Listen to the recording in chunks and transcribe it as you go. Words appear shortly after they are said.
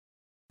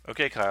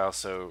Okay, Kyle,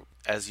 so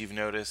as you've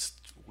noticed,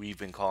 we've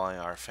been calling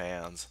our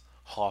fans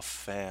Hoff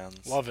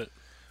fans. Love it.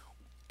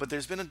 But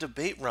there's been a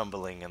debate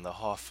rumbling in the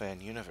Hoff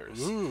fan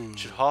universe. Ooh.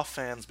 Should Hoff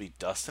fans be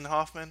Dustin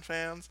Hoffman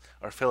fans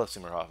or Philip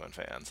Seymour Hoffman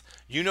fans?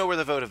 You know where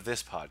the vote of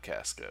this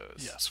podcast goes.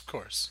 Yes, of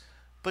course.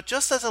 But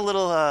just as a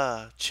little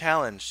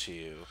challenge to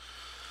you,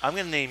 I'm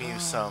going to name you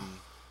some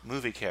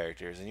movie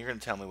characters, and you're going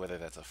to tell me whether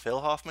that's a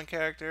Phil Hoffman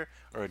character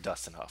or a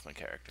Dustin Hoffman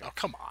character. Oh,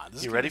 come on.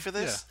 This You is ready gonna- for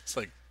this? Yeah, it's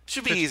like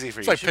Should be easy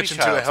for it's you. like Should be pitching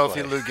to a child's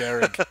healthy play. Lou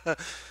Gehrig.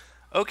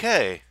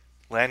 Okay,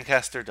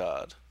 Lancaster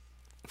Dodd.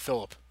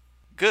 Philip.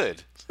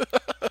 Good.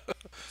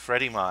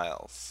 Freddie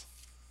Miles.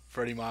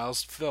 Freddie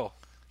Miles. Phil.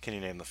 Can you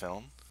name the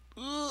film?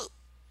 Ugh.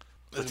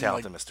 The Isn't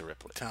Talented like Mr.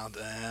 Ripley.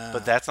 But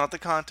But that's not the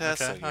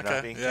contest, Okay, so you're okay,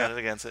 not being yeah. counted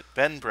against it.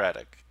 Ben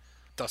Braddock.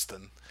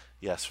 Dustin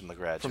Yes, from The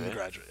Graduate. from The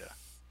Graduate, yeah.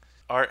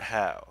 Art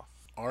Howe.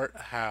 Art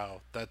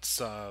Howe.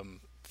 That's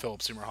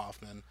Philip Seymour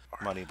Hoffman.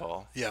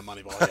 Moneyball. Yeah,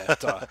 Moneyball, yeah.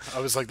 Duh. I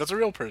was like, that's a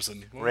real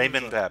person. What was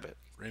Raymond that? Babbitt.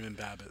 Raymond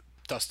Babbitt.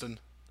 Dustin.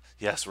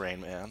 Yes, Rain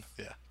Man.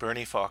 Yeah.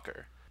 Bernie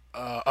Fokker.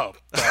 I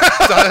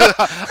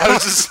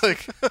was just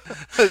like,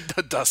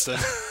 Dustin.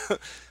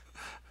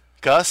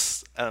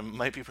 Gus, I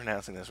might be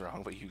pronouncing this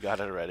wrong, but you got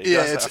it already.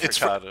 Yeah, Gus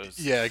Africados.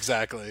 yeah,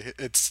 exactly.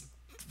 It's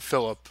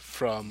Philip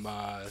from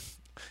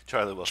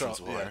Charlie Wilson's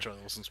War. Yeah, Charlie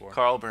Wilson's War.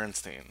 Carl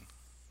Bernstein.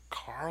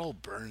 Carl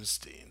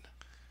Bernstein.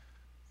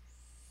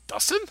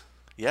 Dustin?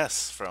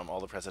 Yes, from All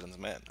the President's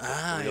Men.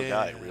 Ah, Real yeah,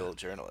 guy, yeah. real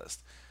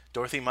journalist.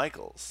 Dorothy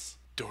Michaels.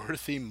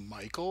 Dorothy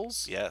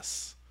Michaels?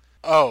 Yes.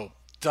 Oh,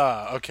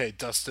 duh. Okay,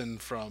 Dustin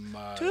from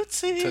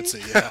Tootsie.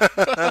 Tootsie,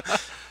 yeah.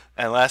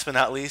 And last but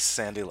not least,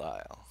 Sandy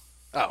Lyle.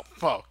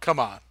 Oh, come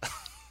on.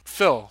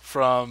 Phil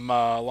from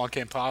Long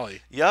Came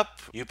Polly. Yup,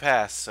 you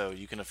pass, so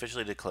you can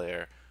officially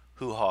declare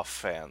who Hoff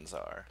fans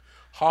are.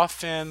 Hoff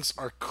fans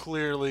are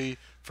clearly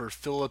for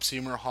Philip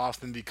Seymour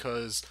Hoffman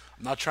because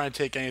I'm not trying to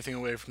take anything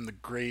away from the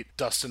great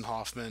Dustin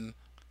Hoffman,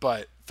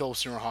 but Philip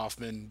Seymour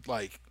Hoffman,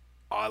 like,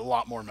 a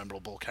lot more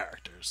memorable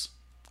characters.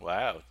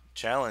 Wow,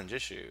 challenge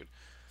issued.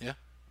 Yeah.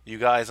 You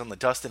guys on the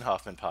Dustin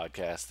Hoffman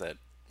podcast that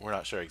we're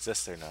not sure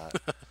exists or not.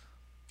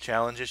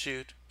 Challenge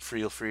issued.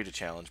 Feel free to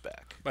challenge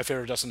back. My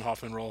favorite Dustin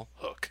Hoffman role,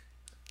 Hook.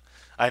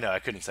 I know I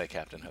couldn't say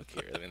Captain Hook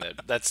here. I mean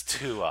that's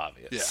too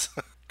obvious.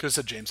 Yeah. Could have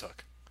said James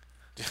Hook.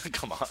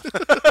 Come on.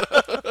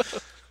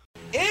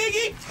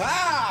 Iggy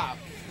Pop!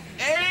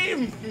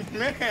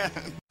 Amen!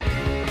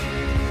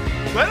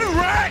 Let it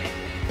ride!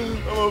 I'm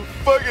a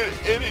fucking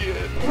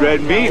idiot.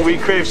 Red meat, we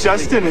crave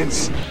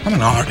sustenance. I'm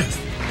an artist.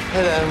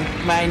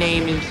 Hello, my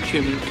name is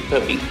Truman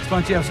Capote. Why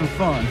don't you have some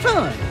fun?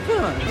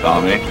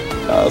 Tommy.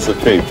 That's a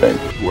fake thing.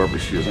 Whoever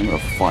she is, I'm gonna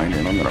find her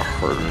and I'm gonna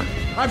hurt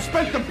her. I've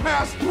spent the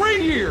past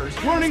 3 years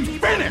learning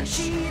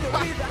Finnish!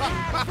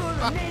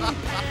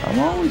 I'm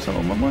always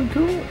home. I'm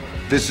uncool.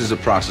 This is a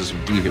process of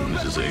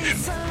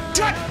dehypnotization.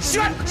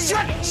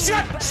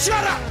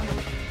 Shut up!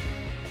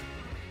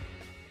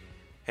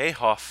 Hey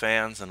Hoff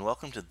fans, and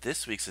welcome to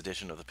this week's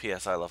edition of the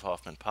P.S. I Love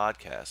Hoffman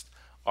podcast,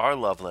 our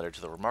love letter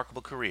to the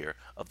remarkable career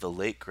of the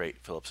late great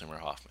Philip Seymour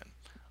Hoffman.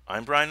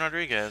 I'm Brian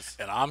Rodriguez.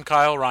 And I'm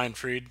Kyle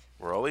Reinfried.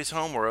 We're always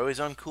home, we're always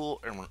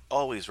uncool, and we're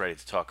always ready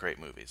to talk great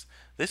movies.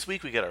 This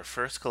week we get our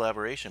first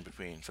collaboration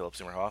between Philip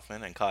Seymour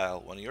Hoffman and Kyle,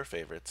 one of your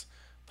favorites,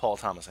 Paul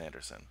Thomas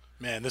Anderson.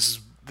 Man, this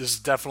is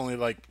definitely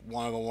like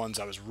one of the ones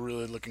I was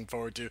really looking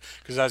forward to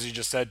because, as you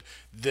just said,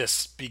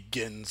 this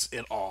begins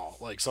it all.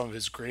 Like some of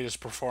his greatest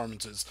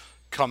performances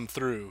come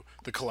through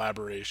the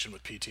collaboration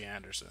with P.T.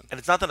 Anderson. And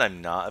it's not that I'm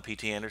not a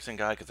P.T. Anderson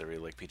guy, because I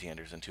really like P.T.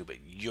 Anderson too, but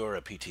you're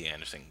a P.T.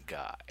 Anderson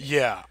guy.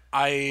 Yeah,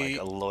 Like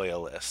a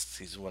loyalist.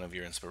 He's one of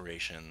your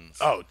inspirations.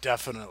 Oh,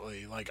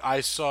 definitely. Like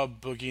I saw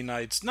Boogie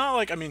Nights. Not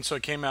like so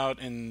it came out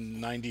in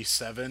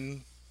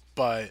 '97,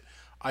 but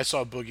I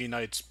saw Boogie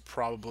Nights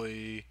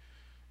probably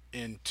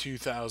in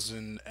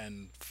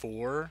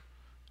 2004,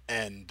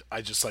 and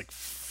I just like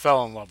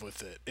fell in love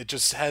with it. It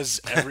just has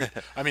every.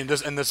 I mean,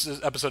 this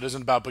episode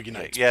isn't about Boogie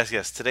Nights.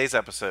 Yes. Today's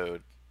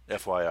episode,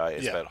 FYI,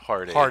 is Yeah. about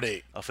Hard Eight. Hard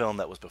Eight. A film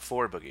that was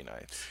before Boogie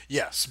Nights.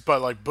 Yes, but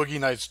like Boogie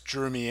Nights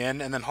drew me in,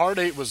 and then Hard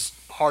Eight was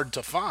hard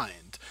to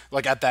find.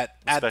 Like at that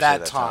Especially that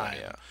that time, time,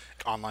 yeah.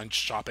 online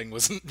shopping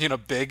wasn't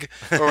big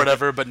or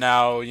whatever. But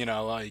now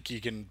like you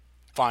can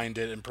find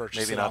it and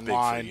purchase Maybe it not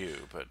online. big for you,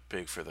 but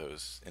big for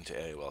those into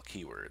AOL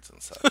keywords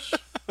and such.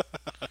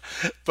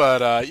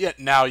 But yeah,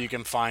 now you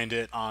can find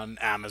it on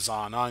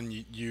Amazon, on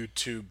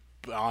YouTube,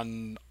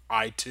 on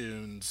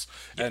iTunes,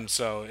 and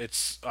so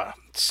it's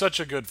such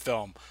a good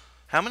film.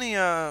 How many,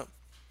 I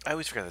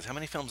always forget this, how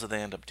many films did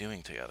they end up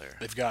doing together?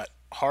 They've got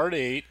Hard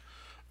Eight,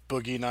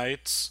 Boogie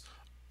Nights,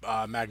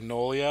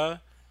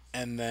 Magnolia,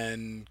 and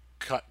then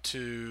cut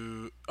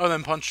to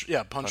Punch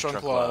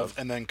Drunk Love,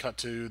 and then cut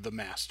to The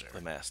Master.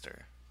 The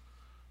Master.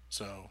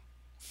 So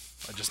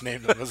I just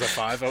named it. Was that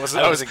 5? I was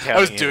wasn't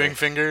counting doing either.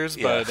 fingers,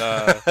 Yeah.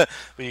 but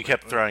But you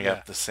kept throwing yeah.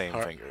 out the same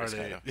fingers. Hard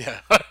kind Eight, of. yeah.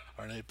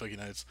 Hard Eight, Boogie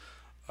Nights,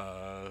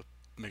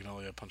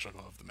 Magnolia, Punch Drunk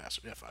Love, The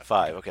Master. Yeah, 5.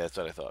 5, okay, that's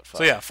what I thought. 5.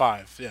 So yeah,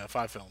 5. Yeah,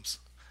 5 films.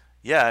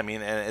 Yeah, I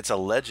mean, and it's a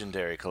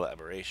legendary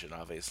collaboration,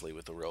 obviously,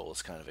 with the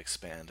roles kind of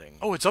expanding.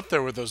 Oh, it's up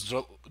there with those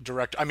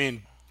direct. I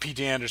mean,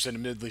 P.T. Anderson,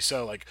 admittedly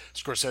so. Like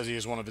Scorsese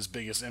is one of his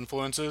biggest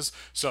influences,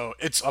 so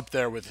it's up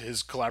there with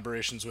his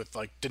collaborations with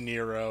like De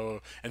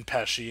Niro and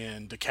Pesci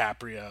and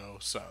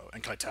DiCaprio,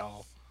 and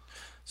Keitel.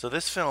 So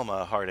this film,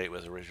 Hard Eight,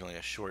 was originally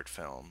a short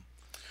film.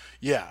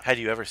 Yeah, Had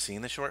you ever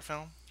seen the short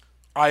film?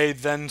 I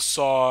then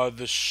saw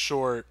the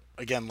short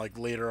again, like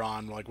later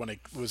on, like when it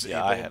was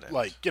Yeah, I able, hadn't.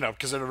 like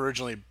because it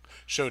originally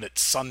showed at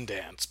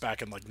Sundance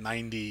back in like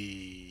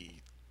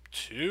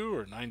 '92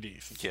 or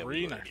 '93, Yeah,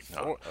 we were '94,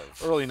 not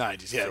of early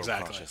 '90s. Yeah,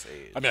 exactly. film-conscious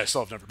age. I mean, I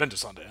still have never been to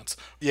Sundance.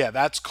 Yeah,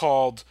 that's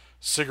called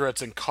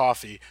Cigarettes and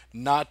Coffee,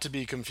 not to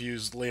be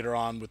confused later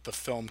on with the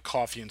film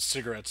Coffee and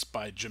Cigarettes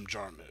by Jim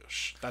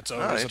Jarmusch. That's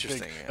always a big.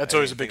 interesting. Yeah, That's I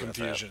always a didn't big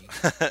think about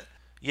confusion.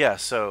 Yeah,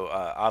 so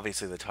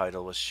obviously the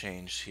title was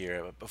changed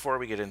here. But before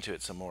we get into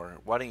it some more,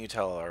 why don't you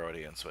tell our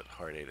audience what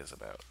Hard Eight is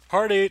about?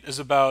 Hard Eight is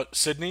about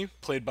Sidney,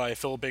 played by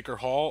Philip Baker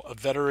Hall, a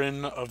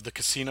veteran of the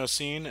casino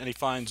scene, and he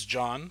finds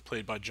John,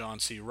 played by John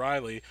C.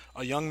 Reilly,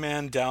 a young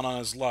man down on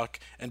his luck,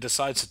 and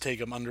decides to take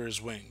him under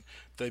his wing.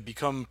 They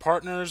become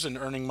partners in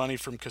earning money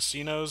from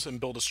casinos and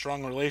build a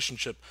strong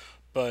relationship,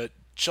 but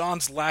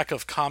John's lack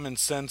of common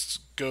sense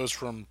goes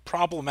from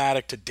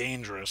problematic to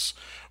dangerous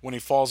when he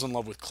falls in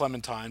love with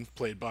Clementine,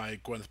 played by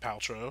Gwyneth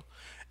Paltrow,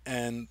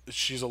 and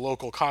she's a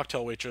local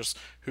cocktail waitress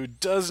who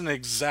doesn't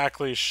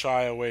exactly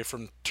shy away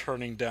from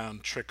turning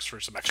down tricks for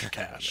some extra No,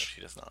 cash.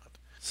 she does not.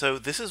 So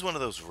this is one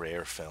of those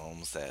rare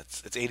films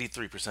it's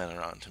 83% on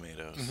Rotten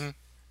Tomatoes,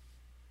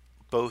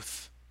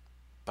 both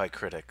by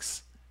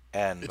critics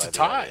and It's by a the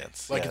tie.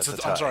 audience. Like Yeah, it's a I'm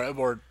tie. sorry,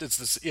 or it's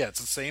this. Yeah,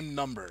 it's the same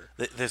number.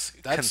 There's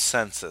That's-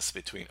 consensus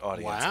between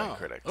audience Wow. and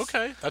critics.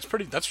 Okay, that's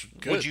pretty. That's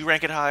good. Would you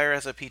rank it higher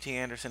as a P.T.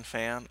 Anderson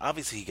fan?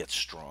 Obviously, he gets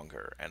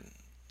stronger, and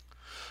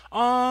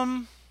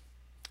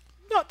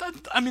No,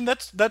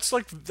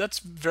 that's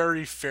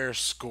very fair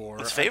score.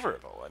 it's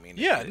favorable. I mean,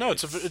 Yeah, no,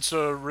 it's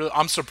a real.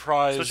 I'm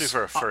surprised, especially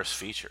for a first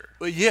feature.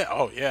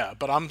 Yeah,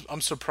 but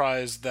I'm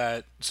surprised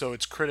that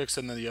it's critics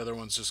and then the other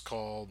one's just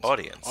called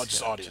Audience. Oh,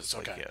 just yeah, audience. just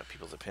like, Okay. yeah,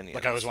 people's opinions.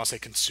 Like I always want to say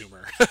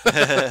consumer,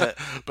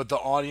 but the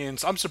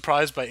audience. I'm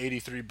surprised by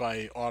 83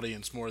 by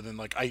audience more than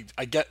like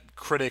I get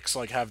critics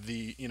like have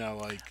the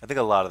like I think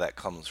a lot of that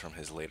comes from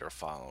his later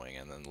following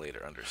and then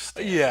later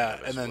understanding. yeah, of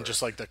his and then work.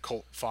 just like the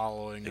cult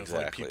following of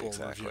like Exactly, people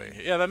exactly. reviewing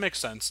it. Yeah, that makes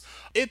sense.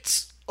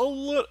 It's a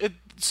little.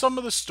 Some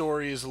of the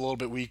story is a little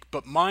bit weak,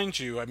 but mind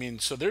you, I mean,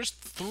 so there's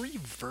 3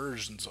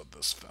 versions of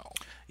this film.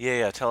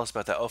 Yeah. Tell us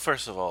about that. Oh,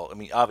 first of all, I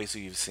mean,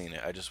 obviously you've seen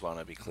it. I just want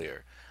to be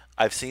clear.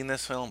 I've seen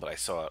this film, but I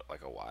saw it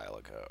like a while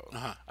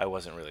ago. I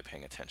wasn't really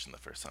paying attention the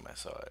first time I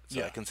saw it, so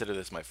Yeah. I consider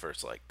this my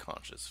first like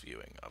conscious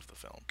viewing of the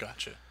film.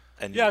 Gotcha.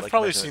 And Yeah, I've like you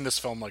probably mentioned- seen this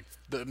film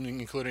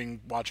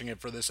including watching it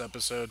for this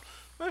episode,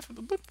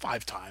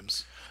 5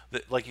 times.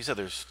 Like you said,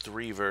 there's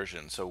 3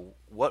 versions. So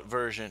what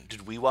version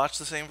did we watch?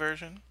 The same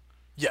version?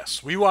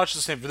 Yes, we watched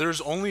the same. But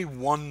there's only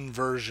one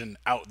version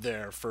out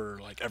there for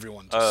like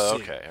everyone to Oh,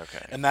 see.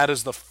 okay. And that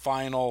is the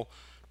final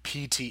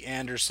P.T.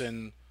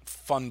 Anderson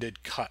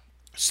funded cut.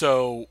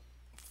 So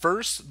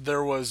first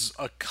there was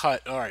a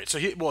cut. All right, so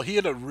he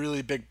had a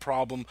really big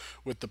problem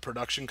with the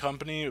production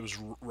company. It was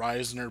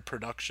Reisner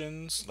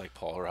Productions. Like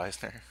Paul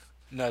Reisner?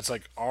 No, it's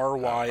like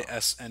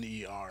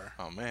Rysner.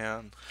 Oh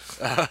man.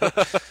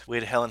 We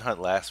had Helen Hunt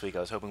last week. I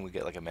was hoping we'd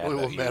get like a Mad Well,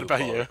 About, Mad you, About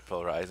Paul, You.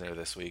 Paul Reisner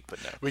this week,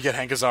 but no. We get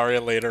Hank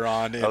Azaria later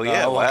on in Oh,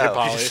 yeah, Lucky wow.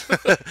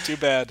 Polly. Too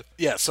bad.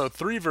 Yeah, so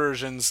 3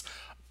 versions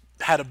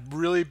had a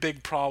really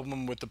big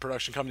problem with the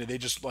production company. They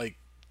just like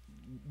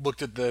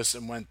looked at this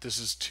and went, "This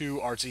is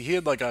too artsy." He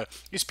had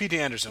he's P.T.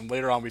 Anderson.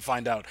 Later on, we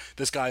find out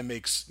this guy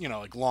makes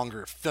like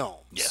longer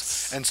films.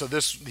 Yes. And so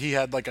he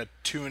had like a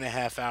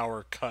 2.5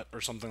 hour cut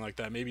or something like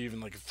that, maybe even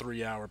like a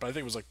 3 hour, but I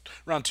think it was like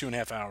around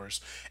 2.5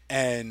 hours.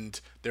 And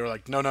they were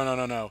like, no.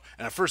 And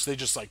at first they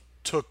just like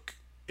took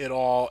it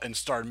all and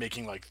started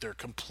making like their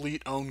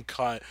complete own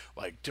cut,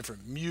 like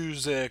different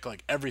music,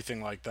 like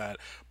everything like that.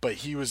 But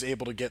he was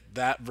able to get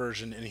that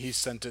version and he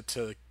sent it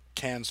to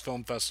Cannes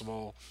Film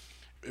Festival.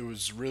 It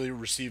was really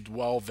received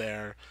well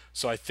there,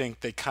 so I think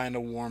they kind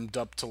of warmed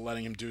up to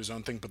letting him do his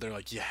own thing. But they're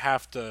like, you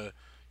have to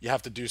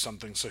do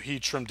something. So he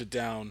trimmed it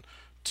down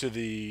to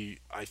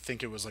I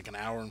think it was like an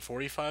hour and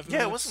 45 minutes.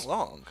 Yeah, it wasn't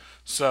long.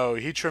 So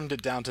he trimmed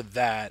it down to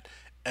that,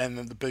 and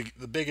then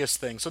the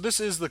biggest thing. So this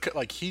is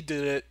he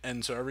did it,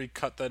 and so every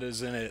cut that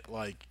is in it,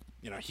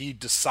 he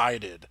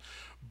decided.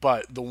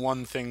 But the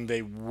one thing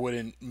they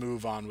wouldn't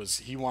move on was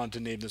he wanted to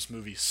name this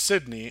movie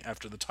Sydney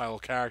after the title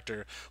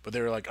character, but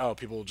they were like, oh,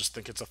 people will just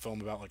think it's a film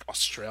about like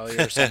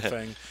Australia or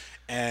something,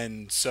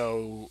 and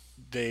so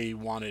they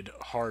wanted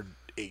Hard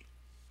 8.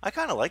 I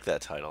kind of like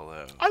that title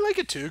though. I like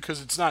it too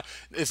because it's not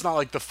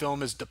like the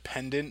film is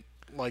dependent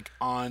like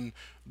on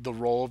the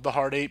role of the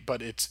Hard 8,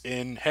 but it's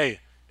in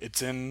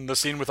the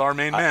scene with our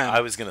main man. I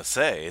was gonna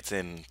say it's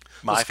in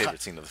my It's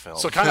favorite scene of the film.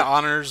 So it kind of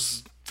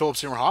honors Philip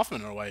Seymour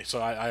Hoffman in a way.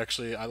 So I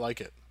actually like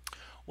it.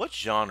 What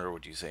genre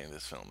would you say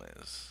this film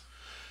is?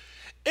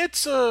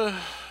 It's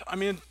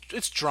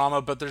it's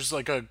drama, but there's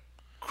like a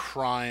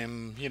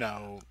crime,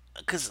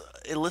 because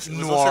it was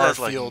Noir listed as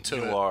like feel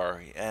to it.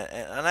 noir,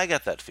 and I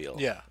get that feel.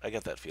 Yeah. I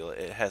get that feel.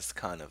 It has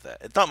kind of that.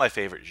 It's not my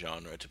favorite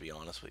genre, to be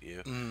honest with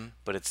you,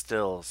 but it's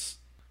still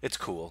it's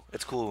cool.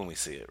 It's cool when we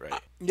see it,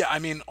 right? Yeah, I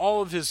mean,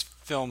 all of his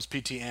films,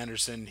 P.T.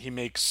 Anderson, he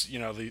makes,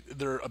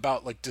 they're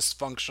about like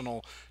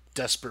dysfunctional,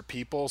 desperate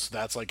people. So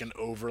that's like an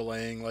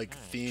overlaying like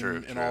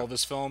theme in all of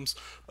his films.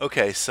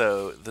 Okay,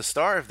 so the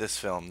star of this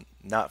film,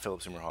 not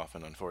Philip Seymour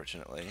Hoffman,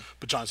 unfortunately.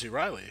 But John C.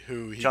 Reilly,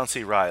 John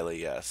C. Reilly,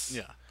 yes.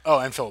 Yeah. Oh,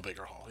 and Philip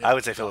Baker Hall. Yeah. I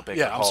would say Philip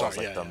Baker I'm Hall sorry, is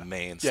like the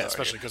main star. Yeah,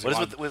 especially because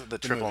what is with the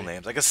triple movie.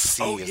 names? Like a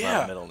C is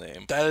not a middle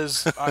name. That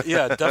is,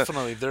 yeah,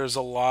 definitely. There's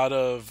a lot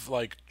of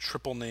like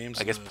triple names.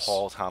 I guess in this.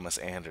 Paul Thomas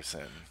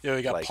Anderson. Yeah,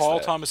 we got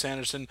Paul Thomas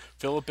Anderson,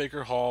 Philip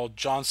Baker Hall,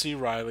 John C.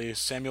 Reilly,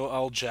 Samuel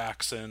L.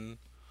 Jackson.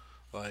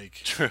 Like,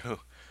 true.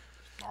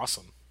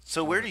 Awesome.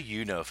 So where do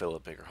you know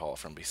Philip Baker Hall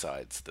from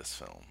besides this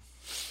film?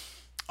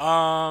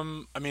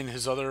 I mean,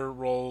 his other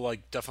role,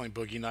 like definitely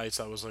Boogie Nights.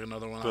 That was like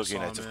another one. Boogie I saw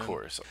Nights, him of in.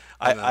 course.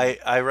 And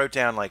I wrote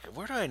down like,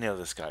 where do I know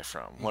this guy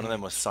from? One of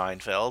them was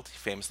Seinfeld. He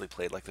famously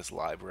played like this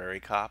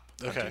library cop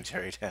hunting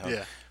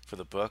Tarrytown for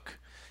the book.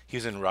 He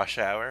was in Rush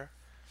Hour.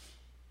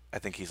 I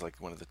think he's like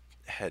one of the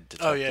head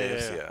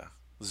detectives. Oh yeah.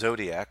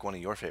 Zodiac, one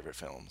of your favorite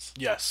films.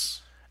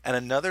 Yes. And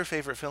another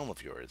favorite film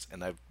of yours,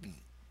 and I've been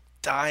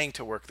dying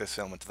to work this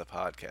film into the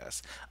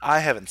podcast.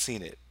 I haven't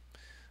seen it.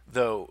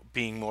 Though,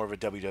 being more of a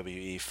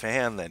WWE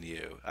fan than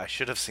you, I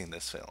should have seen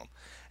this film.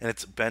 And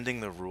it's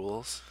Bending the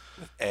Rules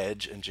with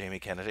Edge and Jamie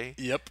Kennedy.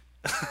 Yep.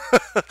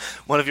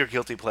 One of your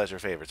guilty pleasure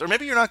favorites. Or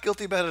maybe you're not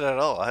guilty about it at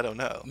all. I don't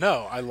know.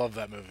 No, I love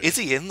that movie. Is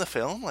he in the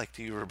film? Like,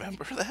 do you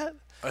remember that?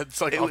 It's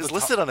like it was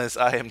listed on his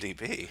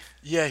IMDb.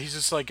 Yeah, he's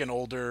just like an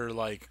older,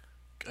 like,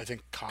 I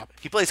think cop.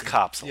 He plays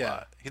cops a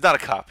lot. He's not a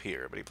cop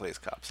here, but he plays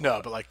cops a lot.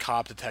 No, but like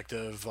cop,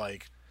 detective,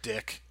 like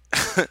dick.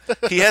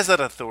 He has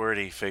that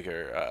authority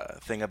figure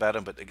thing about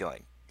him, but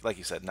again, like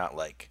you said, not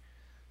like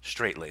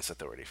straight-laced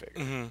authority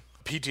figure. Mm-hmm.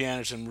 P.T.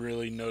 Anderson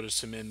really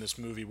noticed him in this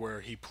movie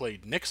where he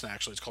played Nixon.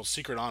 Actually, it's called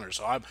Secret Honor.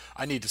 So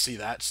I need to see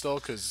that still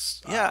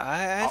because I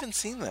haven't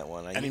seen that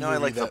one. I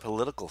like the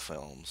political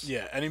films.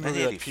 Yeah, any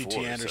movie that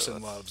P.T.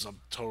 Anderson loves,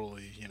 I'm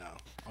totally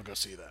I'll go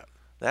see that.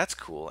 That's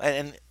cool.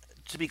 And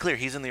to be clear,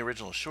 he's in the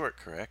original short,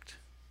 correct?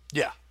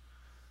 Yeah.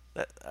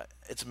 That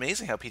it's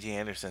amazing how P.T.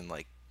 Anderson,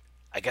 like,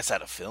 I guess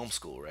out of film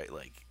school, right?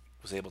 Like,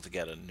 was able to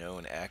get a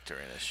known actor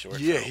in a short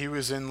film. Yeah, he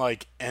was in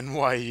like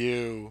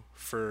NYU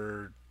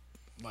for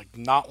like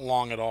not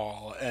long at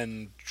all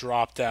and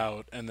dropped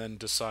out and then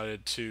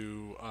decided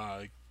to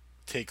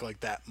take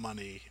like that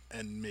money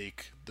and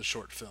make the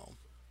short film.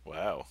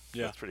 Wow.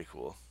 Yeah. That's pretty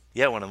cool.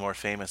 Yeah, one of the more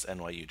famous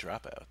NYU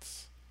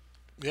dropouts.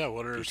 Yeah,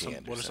 what are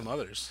some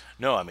others?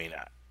 No, I mean,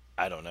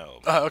 I don't know.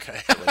 Oh,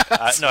 okay.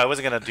 No, I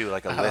wasn't going to do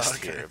like a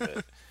list here,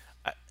 but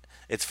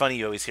it's funny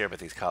you always hear about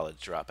these college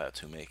dropouts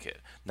who make it.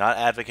 Not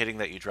advocating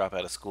that you drop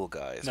out of school,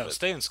 guys. No,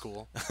 stay in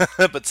school.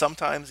 But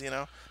sometimes,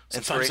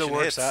 sometimes it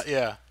works out.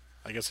 Yeah,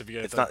 I guess if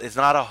you get it's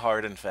not a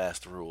hard and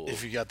fast rule.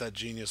 If you got that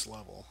genius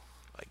level,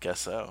 I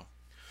guess so.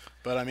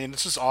 But I mean,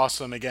 it's just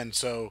awesome. Again,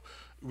 so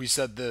we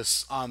said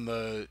this on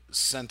the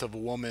Scent of a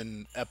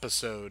Woman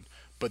episode,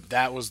 but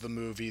that was the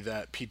movie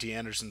that P.T.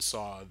 Anderson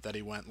saw that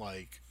he went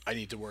like, I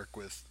need to work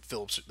with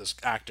this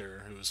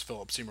actor who is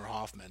Philip Seymour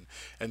Hoffman.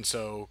 And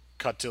so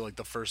cut to like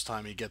the first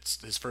time he gets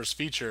his first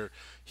feature,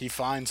 he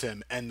finds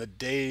him, and the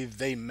day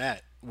they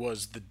met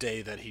was the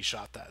day that he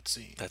shot that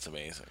scene. That's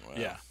amazing. Wow.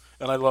 Yeah.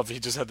 And I love he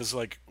just had this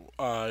like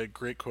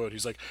great quote.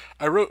 He's like,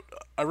 I wrote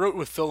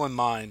with Phil in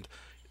mind,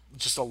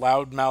 just a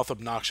loudmouth,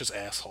 obnoxious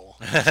asshole.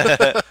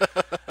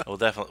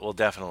 We'll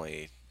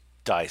definitely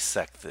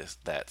dissect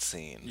that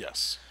scene.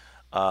 Yes.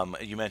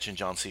 You mentioned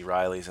John C.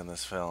 Reilly's in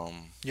this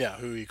film. Yeah,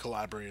 who he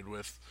collaborated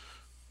with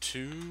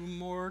 2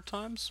 more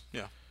times.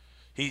 Yeah.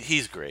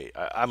 He's great.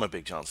 I'm a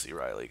big John C.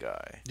 Reilly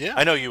guy. Yeah.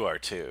 I know you are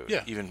too.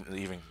 Yeah.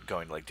 Even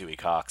going to like Dewey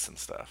Cox and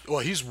stuff. Well,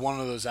 he's one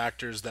of those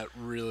actors that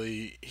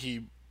really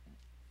he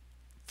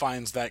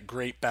finds that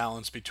great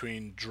balance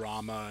between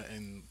drama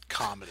and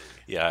comedy.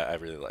 Yeah, I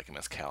really like him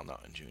as Cal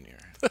Naughton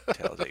Jr.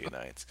 Talladega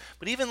Nights.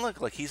 But even look,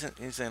 like he's in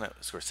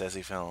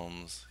Scorsese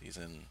films. He's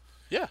in.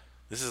 Yeah.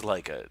 This is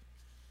like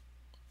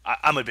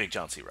I'm a big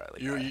John C.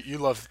 Reilly guy. You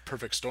love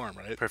Perfect Storm,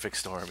 right? Perfect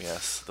Storm,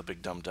 yes. The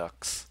Big Dumb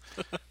Ducks.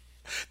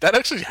 That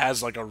actually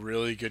has like a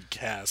really good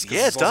cast.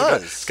 Yeah, it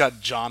does. It's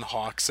got John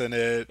Hawkes in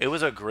it. It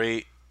was a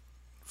great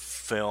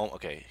film.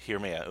 Okay, hear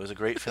me out. It was a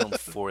great film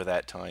for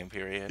that time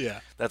period. Yeah.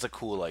 That's a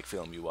cool like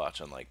film you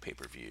watch on like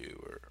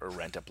pay-per-view or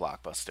rent a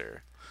Blockbuster.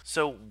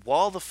 So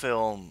while the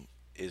film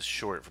is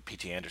short for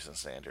P.T. Anderson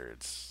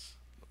standards,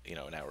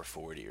 an hour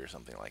 40 or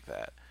something like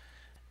that,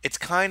 it's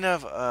kind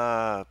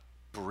of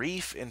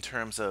brief in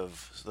terms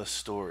of the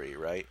story,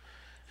 right?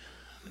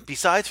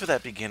 Besides for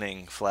that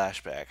beginning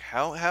flashback,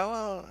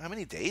 how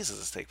many days does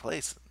this take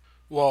place?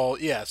 Well,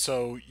 yeah.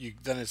 So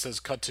then it says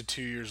cut to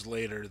 2 years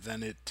later.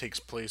 Then it takes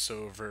place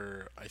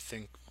over, I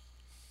think,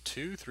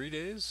 2-3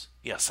 days.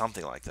 Yeah,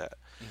 something like that.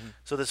 Mm-hmm.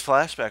 So this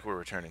flashback we're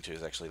returning to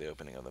is actually the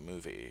opening of the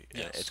movie.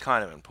 Yes. It's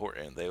kind of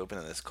important. They open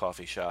in this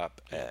coffee shop.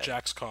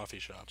 Jack's Coffee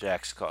Shop.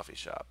 Jack's Coffee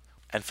Shop.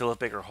 And Philip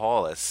Baker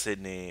Hall as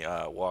Sidney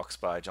walks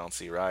by John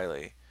C.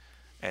 Reilly,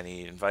 and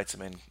he invites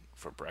him in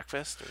for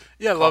breakfast. Or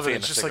Yeah, I love coffee it.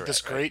 and It's a just like this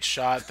cigarette, right? great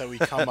shot that we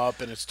come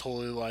up and it's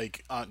totally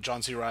like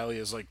John C. Reilly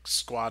is like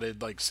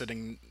squatted, like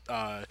sitting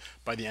by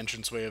the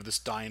entranceway of this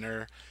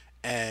diner,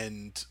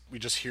 and we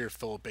just hear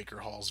Philip Baker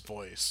Hall's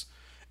voice,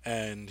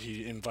 and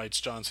he invites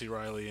John C.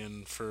 Reilly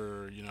in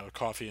for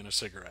coffee and a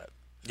cigarette.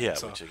 Yeah,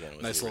 So, which again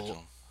was nice the little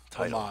original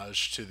title.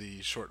 homage to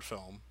the short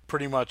film.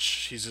 Pretty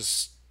much, he's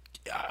just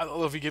I don't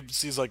know if he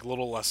gives these like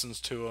little lessons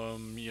to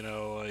him,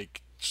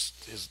 like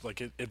just his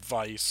like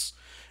advice.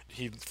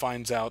 He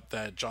finds out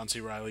that John C.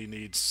 Reilly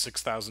needs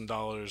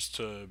 $6,000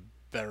 to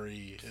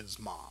bury his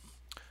mom.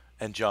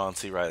 And John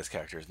C. Reilly's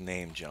character is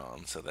named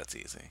John, so that's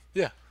easy.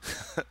 Yeah,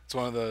 it's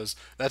one of those.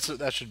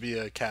 That should be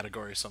a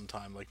category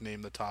sometime. Like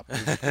name the top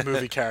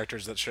movie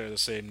characters that share the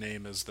same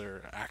name as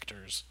their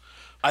actors.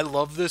 I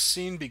love this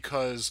scene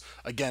because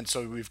again,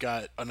 so we've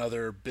got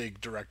another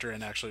big director,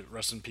 and actually,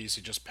 rest in peace,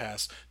 he just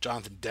passed,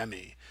 Jonathan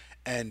Demme.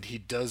 And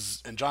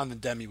Jonathan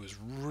Demme was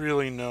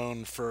really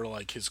known for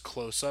like his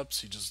close-ups.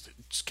 He just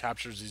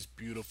captures these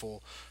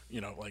beautiful,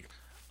 like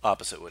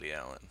Opposite Woody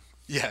Allen.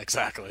 yeah,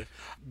 exactly.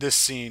 This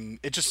scene,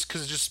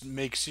 because it just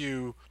makes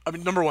you. I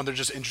mean, number one, they're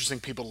just interesting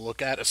people to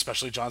look at,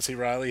 especially John C.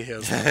 Reilly. He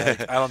has,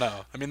 like, I don't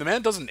know. I mean, the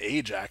man doesn't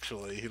age.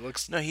 Actually, he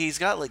looks No, he's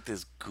got like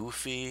this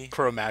goofy.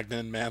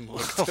 Cro-Magnon man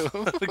look to him. I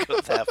wouldn't go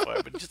that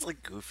far, but just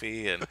like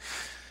goofy and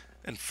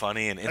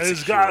funny and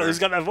insecure. He's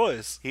got that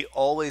voice. He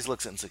always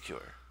looks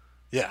insecure,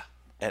 Yeah,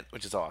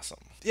 which is awesome.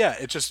 yeah.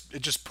 It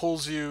just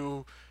pulls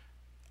you.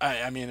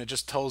 I mean, it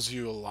just tells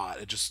you a lot.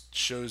 It just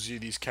shows you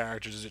these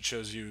characters. It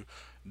shows you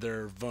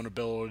their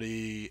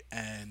vulnerability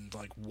and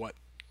like what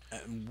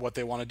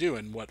they want to do,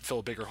 and what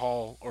Philip Baker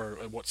Hall or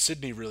what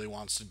Sidney really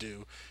wants to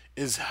do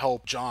is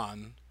help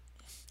John,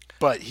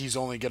 but he's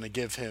only going to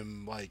give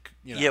him like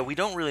Yeah, we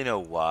don't really know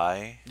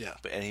why. Yeah.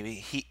 But and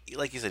he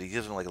like you said, he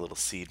gives him like a little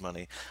seed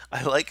money.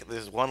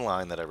 There's one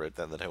line that I wrote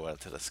down that I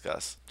wanted to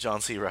discuss.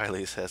 John C.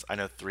 Reilly says, "I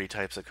know 3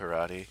 types of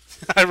karate: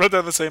 I wrote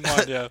down the same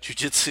line. Yeah,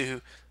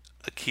 jiu-jitsu,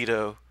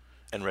 aikido,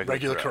 and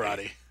regular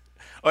karate.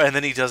 Oh, and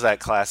then he does that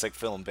classic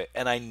film bit,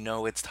 and I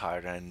know it's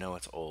tired and I know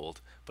it's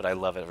old, but I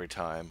love it every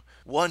time.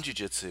 1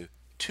 jiu-jitsu,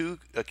 2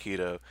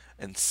 aikido,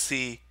 and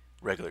C,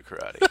 regular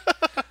karate.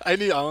 I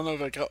don't know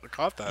if I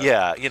caught that.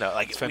 Yeah, like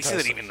we see that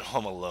fantastic. even in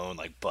Home Alone,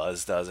 like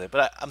Buzz does it.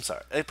 But I'm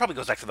sorry, it probably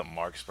goes back to the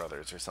Marx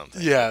Brothers or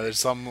something. Yeah, there's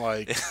some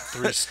like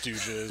Three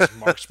Stooges,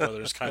 Marx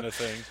Brothers kind of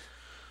thing.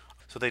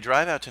 So they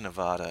drive out to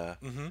Nevada.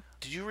 Mm-hmm.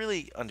 Did you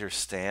really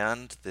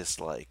understand this?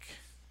 Like,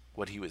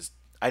 what he was?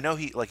 I know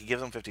he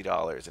gives him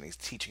 $50 and he's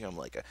teaching him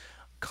like a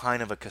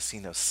kind of a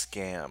casino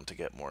scam to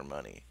get more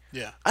money.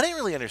 Yeah. I didn't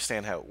really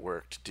understand how it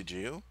worked. Did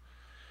you?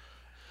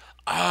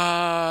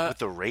 With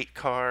the rate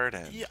card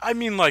and Yeah, I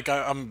mean, like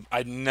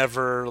I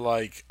never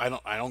like I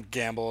don't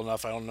gamble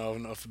enough. I don't know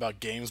enough about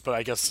games, but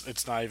I guess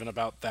it's not even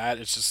about that.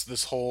 It's just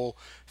this whole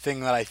thing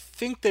that I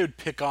think they would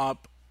pick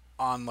up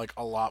on like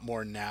a lot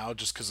more now,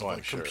 just because of I'm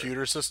like sure.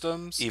 computer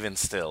systems. even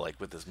still, like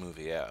with this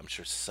movie, yeah, I'm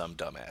sure some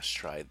dumbass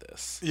tried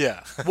this.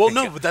 Yeah. Well,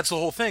 no, but that's the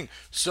whole thing.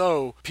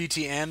 So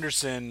P.T.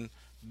 Anderson,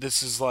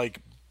 this is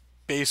like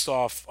based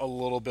off a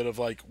little bit of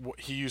like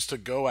he used to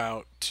go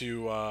out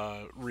to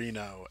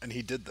Reno and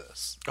he did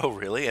this. Oh,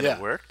 really? And Yeah.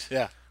 it worked?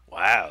 Yeah.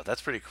 Wow,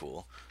 that's pretty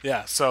cool.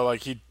 Yeah. So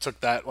like he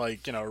took that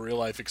like real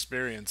life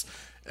experience.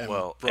 And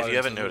Well, brought if it you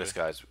haven't into the noticed,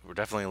 movie. guys, we're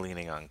definitely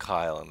leaning on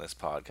Kyle in this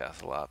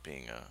podcast a lot,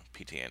 being a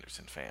P.T.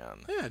 Anderson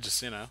fan. Yeah,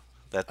 just That,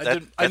 I that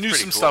did. I that's knew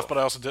pretty some cool. stuff, but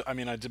I also did. I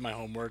mean, I did my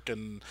homework,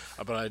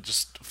 but I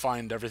just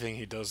find everything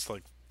he does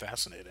like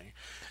fascinating.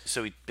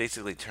 So he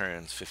basically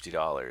turns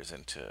 $50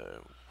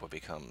 into what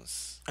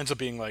becomes Ends up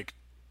being like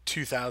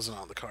 2,000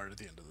 on the card at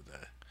the end of the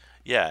day.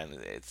 yeah, and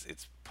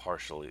it's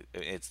partially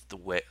it's the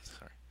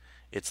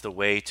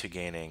way to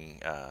gaining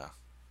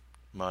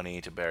money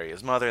to bury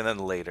his mother, and then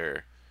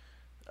later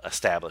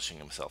establishing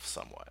himself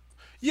somewhat.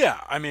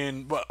 Yeah, I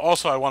mean, but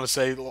also I want to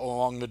say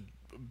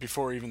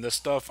before even this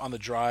stuff on the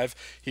drive,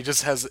 he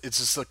just has it's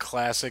just a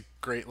classic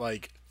great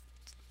like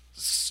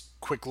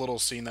quick little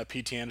scene that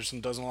P.T.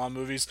 Anderson does in a lot of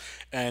movies,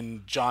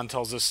 and John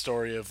tells this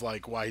story of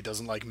like why he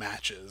doesn't like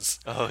matches.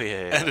 Oh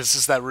yeah, And it's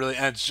just that really,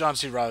 and John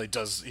C. Reilly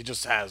he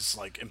just has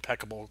like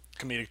impeccable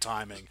comedic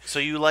timing. So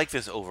you like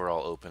this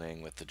overall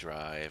opening with the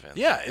drive and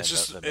Yeah, and it's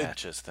just the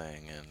matches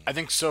thing and I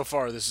think so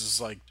far this is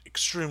like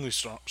extremely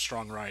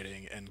strong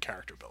writing and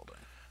character building.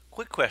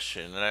 quick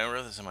question, and I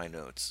wrote this in my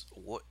notes.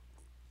 What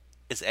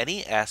is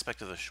any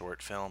aspect of the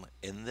short film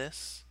in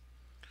this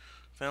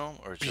film,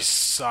 or just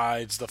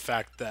Besides the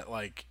fact that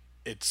like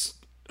it's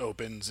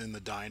opens in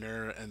the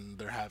diner and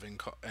they're having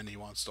and he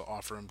wants to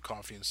offer him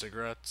coffee and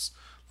cigarettes,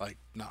 like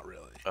not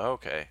really.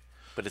 okay?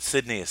 But it's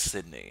Sydney is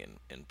Sydney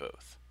in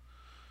both.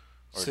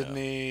 Or no?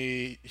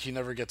 Sydney, he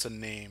never gets a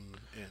name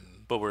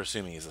in. But we're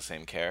assuming he's the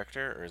same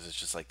character, or is it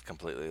just like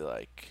completely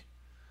like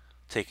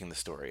taking the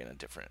story in a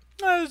different?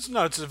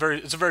 It's a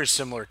very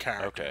similar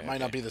character. Okay, It might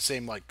not okay. be the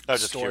same like I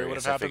was just story would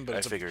curious. have happened, I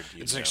but figured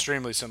you'd it's an know.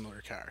 extremely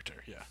similar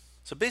character. Yeah.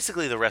 So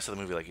basically, the rest of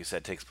the movie, like you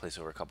said, takes place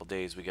over a couple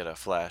days. We get a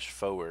flash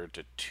forward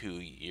to 2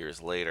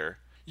 years later.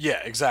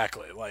 Yeah,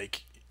 exactly.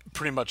 Like,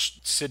 pretty much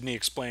Sydney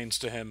explains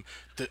to him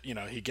that,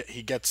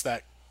 he gets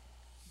that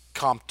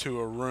comp to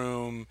a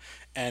room,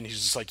 and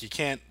he's just like, you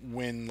can't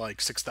win like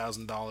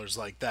 $6,000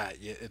 like that.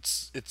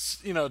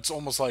 It's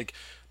almost like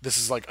this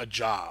is like a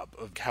job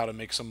of how to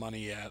make some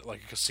money at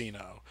like a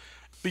casino.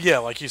 But yeah,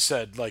 like you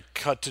said, like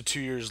cut to 2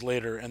 years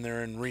later, and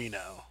they're in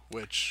Reno,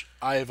 which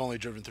I have only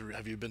driven through.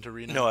 Have you been to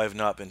Reno? No, I've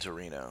not been to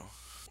Reno.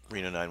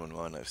 Reno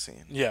 911 I've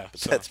seen. Yeah,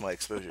 But so- that's my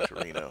exposure to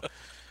Reno.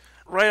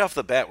 Right off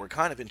the bat, we're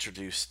kind of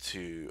introduced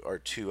to our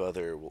two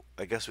other,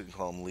 I guess we can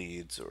call them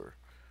leads or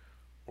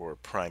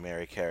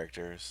primary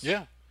characters.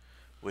 Yeah.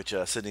 Which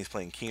Sydney's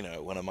playing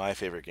Keno, one of my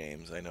favorite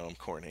games. I know I'm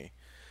corny.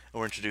 And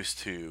we're introduced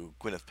to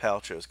Gwyneth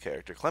Paltrow's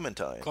character,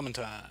 Clementine.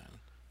 Clementine.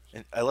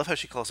 And I love how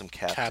she calls him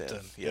Captain.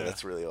 Captain, Yeah, yeah.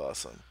 that's really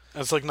awesome.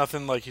 And it's like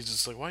nothing like he's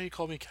just like, why do you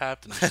call me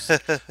Captain? It's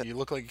just like, you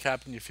look like a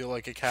captain, you feel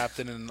like a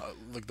captain, and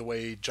like the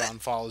way John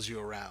follows you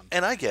around.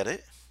 And I get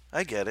it.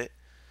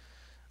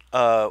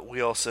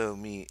 We also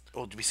meet,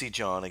 we see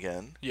John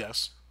again.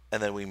 Yes.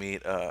 And then we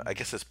meet, I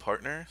guess his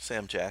partner,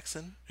 Sam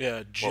Jackson.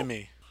 Yeah,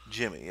 Jimmy.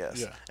 Jimmy, yes.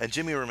 Yeah. And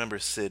Jimmy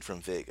remembers Sid from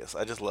Vegas.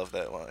 I just love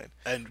that line.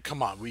 And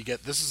come on,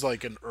 this is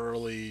like an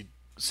early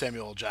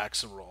Samuel L.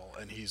 Jackson role,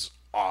 and he's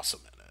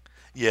awesome in it.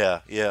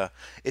 Yeah.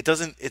 It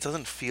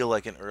doesn't feel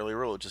like an early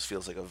role. It just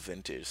feels like a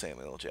vintage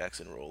Samuel L.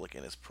 Jackson role, like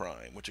in his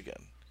prime, which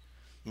again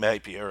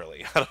might be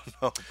early. I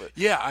don't know, but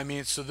Yeah, I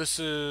mean, so this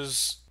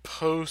is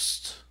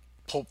post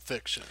Pulp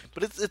Fiction.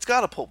 it's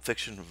got a Pulp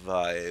Fiction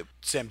vibe.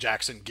 Sam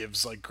Jackson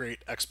gives like great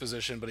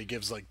exposition, but he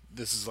gives like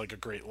this is like a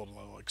great little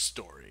like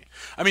story.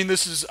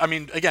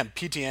 Again,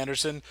 P.T.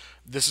 Anderson,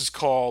 this is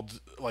called,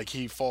 like,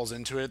 he falls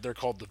into it, they're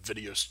called the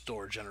video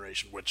store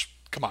generation, which,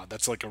 come on,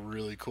 that's like a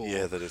really cool.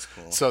 Yeah, that is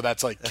cool. So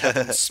that's like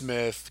Kevin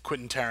Smith,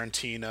 Quentin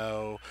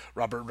Tarantino,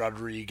 Robert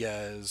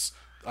Rodriguez.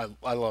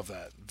 I love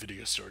that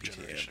video store P.T.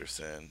 generation.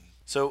 Anderson.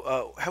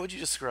 So, how would you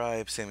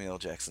describe Samuel L.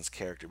 Jackson's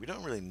character? We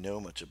don't really know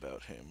much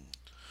about him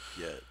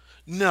yet.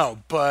 No,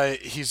 but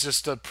he's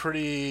just a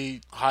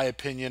pretty high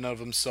opinion of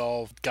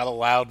himself, got a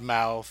loud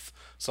mouth,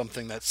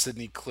 something that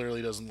Sydney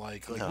clearly doesn't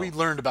like. Like, No. we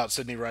learned about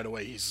Sydney right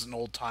away. He's an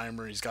old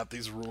timer, he's got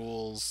these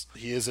rules,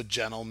 he is a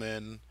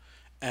gentleman,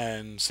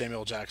 and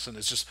Samuel Jackson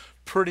is just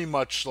pretty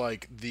much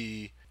like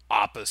the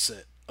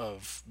opposite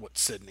of what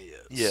Sydney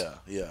is.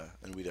 Yeah,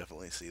 and we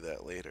definitely see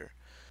that later.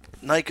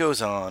 Night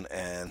goes on,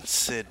 and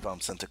Sid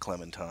bumps into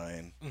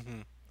Clementine.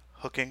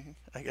 Hooking,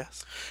 I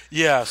guess.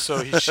 Yeah, so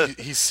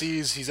he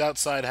sees, he's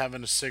outside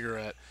having a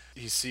cigarette.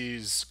 He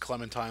sees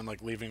Clementine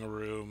like leaving a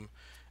room,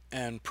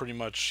 and pretty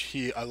much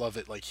I love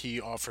it. Like,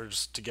 he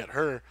offers to get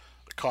her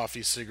a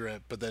coffee,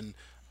 cigarette, but then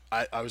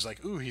I was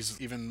like, ooh, he's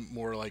even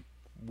more like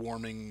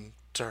warming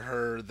to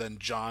her than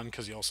John,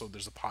 because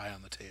there's a pie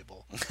on the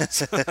table.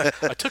 So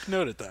I took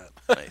note of that.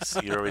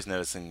 Nice. You're always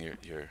noticing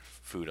your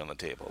food on the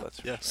table.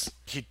 That's Yes.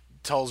 He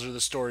tells her the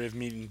story of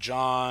meeting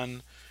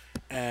John,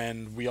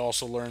 and we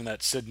also learn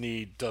that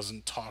Sydney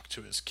doesn't talk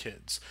to his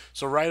kids.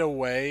 So right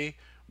away,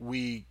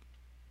 we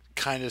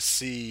kind of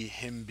see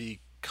him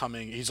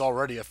becoming, he's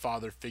already a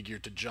father figure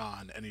to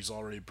John, and he's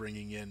already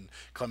bringing in,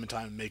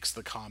 Clementine makes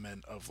the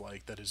comment of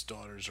like that his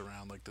daughter's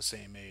around like the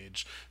same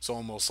age. So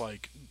almost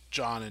like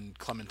John and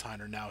Clementine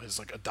are now his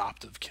like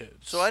adoptive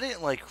kids. So I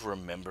didn't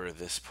remember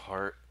this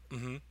part,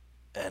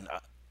 and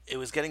it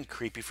was getting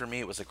creepy for me.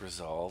 It was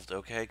resolved,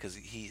 okay, because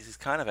he's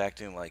kind of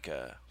acting like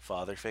a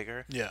father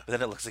figure. Yeah. But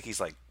then it looks like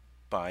he's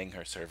buying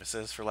her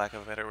services, for lack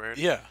of a better word.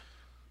 Yeah.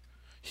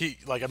 He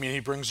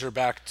brings her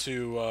back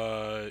to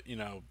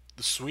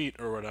the suite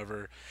or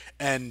whatever.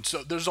 And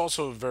so there's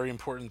also a very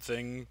important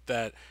thing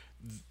that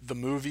the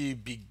movie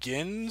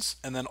begins,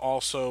 and then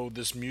also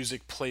this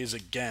music plays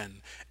again,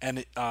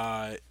 and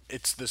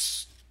it's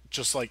this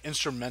just like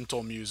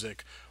instrumental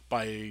music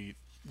by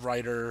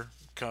writer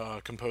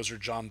composer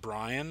John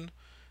Bryan,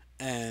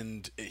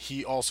 and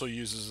he also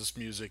uses this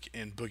music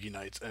in Boogie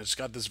Nights, and it's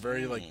got this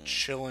very like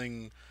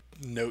chilling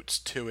notes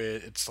to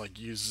it. It's like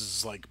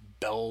uses like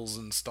bells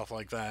and stuff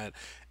like that,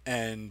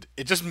 and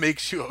it just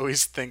makes you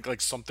always think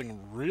like something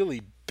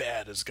really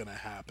bad is gonna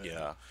happen.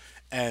 Yeah.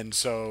 And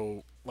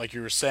so, like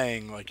you were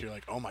saying, like you're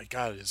like, oh my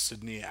god, is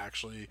Sydney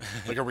actually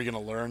like? Are we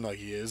gonna learn like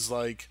he is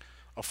like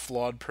a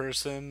flawed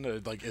person? Or,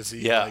 like, is he?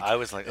 Yeah, like, I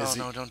was like, is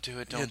oh no, don't do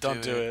it,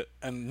 don't do it.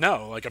 And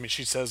no, like, I mean,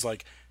 she says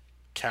like,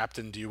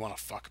 Captain, do you want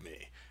to fuck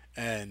me?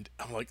 And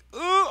I'm like,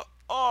 ugh,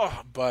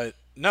 oh, but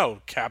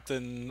no,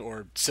 Captain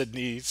or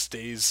Sydney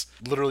stays.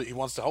 Literally, he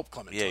wants to help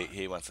Clementine. Yeah,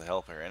 he wants to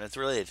help her, and it's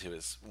related to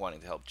his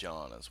wanting to help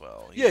John as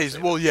well. Yeah, he's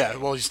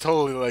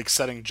totally like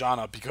setting John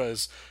up,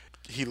 because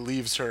he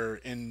leaves her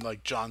in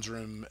like John's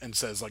room and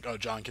says like, oh,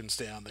 John can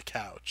stay on the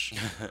couch.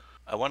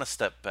 I want to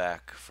step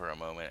back for a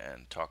moment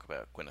and talk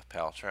about Gwyneth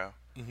Paltrow.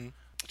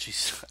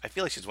 I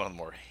feel like she's one of the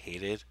more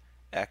hated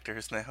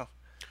actors now.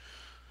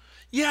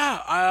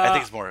 Yeah, I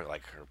think it's more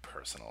like her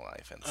personal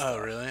life and stuff. Oh,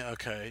 really?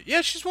 Okay.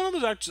 Yeah, she's one of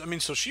those actors. I mean,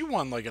 so she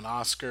won like an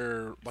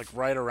Oscar like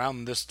right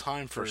around this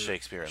time For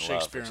Shakespeare in Love,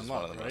 Shakespeare which in is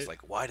Love, one of the right? most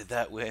like, why did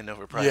that win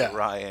over Private Yeah.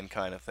 Ryan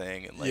kind of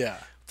thing, and like Yeah.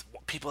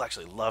 people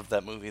actually loved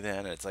that movie then,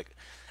 and it's like,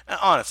 and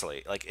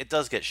honestly, like it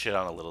does get shit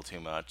on a little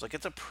too much. Like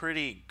it's a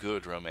pretty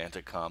good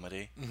romantic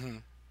comedy,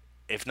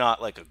 if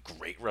not like a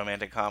great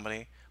romantic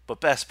comedy,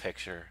 but Best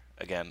Picture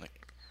again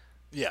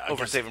Yeah. over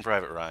against- Saving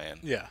Private Ryan.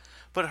 Yeah.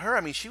 But her,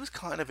 I mean, she was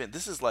kind of in.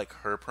 This is like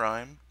her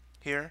prime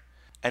here,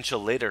 and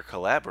she'll later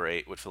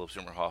collaborate with Philip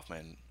Seymour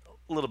Hoffman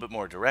a little bit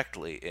more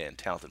directly in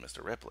Talented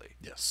Mr. Ripley.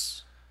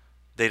 Yes.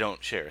 They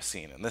don't share a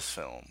scene in this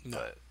film, No.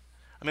 but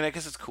I mean, I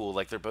guess it's cool.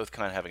 Like they're both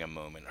kind of having a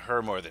moment.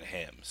 Her more than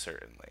him,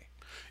 certainly.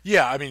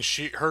 Yeah, I mean,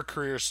 her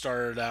career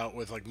started out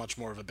with like much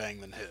more of a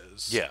bang than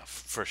his. Yeah,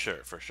 for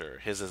sure, for sure.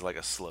 His is like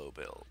a slow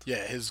build.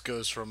 Yeah, his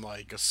goes from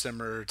like a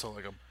simmer to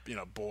like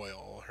a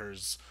boil.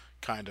 Hers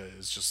kind of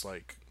is just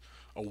like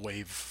a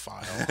wave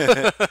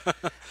file.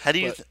 How do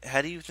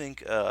you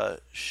think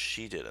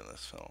she did in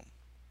this film?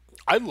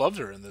 I loved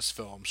her in this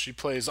film. She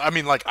plays. I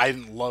mean, like I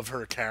didn't love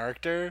her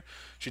character.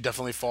 She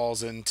definitely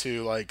falls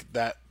into like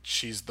that.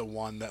 She's the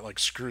one that like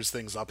screws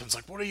things up and it's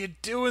like, what are you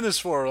doing this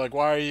for? Like,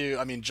 why are you?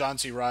 I mean, John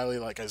C. Reilly,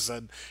 like I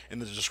said in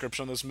the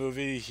description of this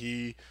movie,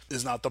 he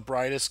is not the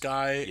brightest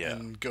guy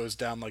and goes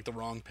down like the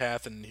wrong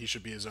path, and he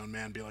should be his own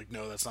man. Be like,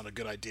 no, that's not a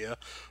good idea.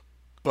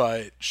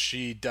 But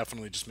she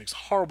definitely just makes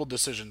horrible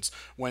decisions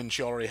when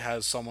she already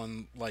has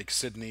someone like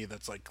Sydney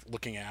that's like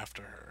looking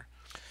after her.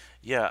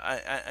 Yeah,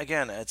 I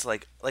again, it's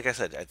like I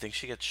said, I think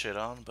she gets shit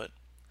on, but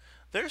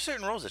there are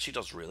certain roles that she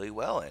does really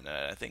well in. And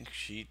I think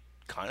she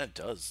kind of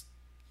does.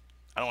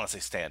 I don't want to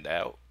say stand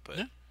out, but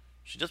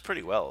she does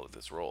pretty well with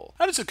this role.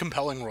 That is a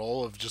compelling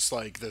role of just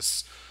like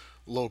this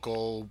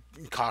local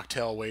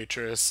cocktail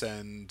waitress,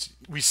 and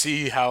we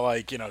see how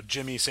like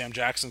Jimmy Sam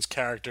Jackson's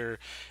character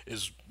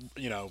is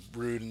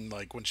rude, and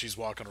like when she's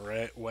walking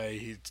away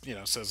he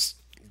says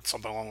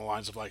something along the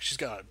lines of like, she's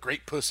got a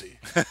great pussy.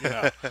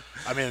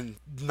 I mean,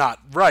 not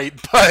right,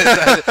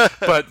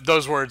 but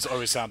those words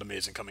always sound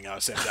amazing coming out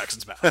of Sam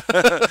Jackson's mouth.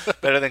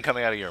 Better than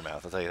coming out of your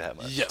mouth, I'll tell you that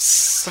much.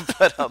 Yes.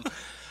 But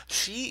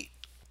she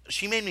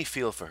made me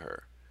feel for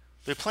her.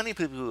 There are plenty of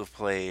people who have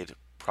played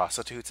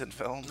prostitutes in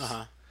films,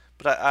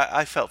 but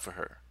I felt for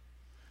her.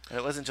 And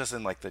it wasn't just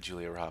in like the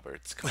Julia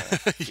Roberts kind of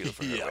feel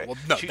for her Yeah, way. well,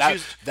 no, she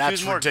that's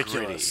was more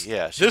ridiculous. gritty.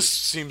 Yeah, This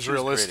seems she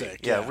was gritty.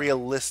 realistic, Yeah, yeah.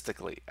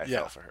 realistically, I Yeah.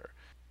 felt for her.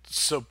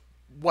 So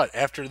what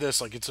after this?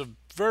 Like, it's a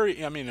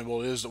very, I mean,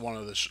 well, it is one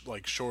of the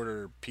like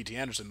shorter P.T.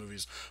 Anderson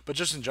movies, but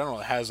just in general,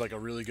 it has like a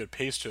really good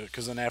pace to it.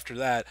 Because then after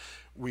that,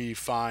 we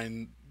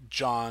find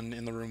John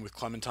in the room with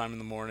Clementine in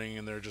the morning,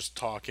 and they're just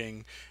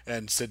talking,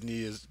 and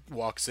Sydney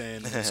walks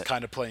in and is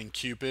kind of playing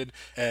Cupid,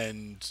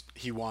 and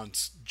he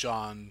wants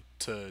John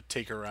to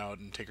take her out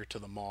and take her to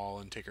the mall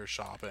and take her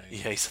shopping.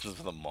 Yeah, he sends them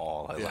to the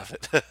mall. I Yeah. love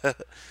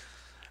it.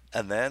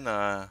 And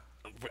then,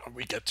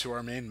 We get to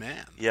our main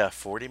man. yeah,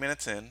 40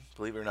 minutes in.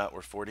 Believe it or not,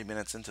 we're 40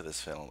 minutes into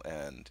this film,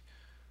 and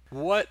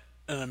What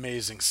an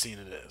amazing scene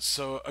it is.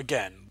 So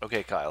again,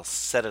 okay, Kyle,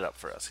 set it up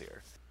for us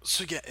here.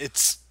 So yeah,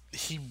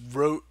 he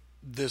wrote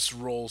this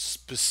role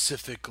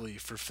specifically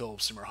for Philip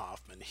Seymour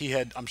Hoffman. He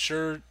had, I'm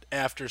sure,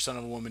 after Son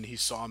of a Woman, he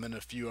saw him in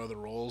a few other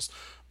roles,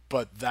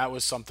 but that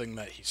was something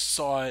that he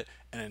saw it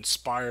and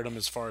inspired him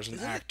as far as an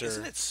actor.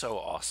 Isn't it so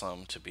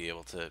awesome to be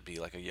able to be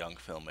like a young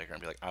filmmaker and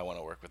be like, I want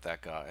to work with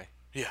that guy,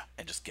 Yeah,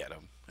 and just get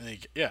him?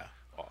 and yeah,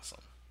 Awesome.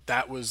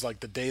 that was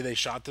like the day they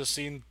shot this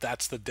scene.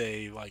 That's the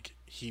day like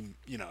he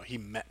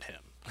met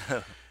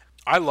him.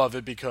 I love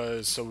it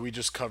because, so we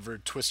just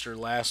covered Twister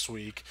last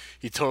week.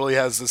 He totally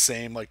has the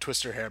same like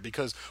Twister hair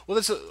because, well,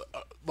 that's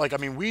like, I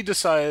mean, we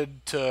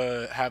decided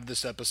to have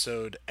this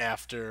episode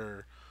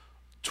after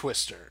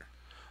Twister.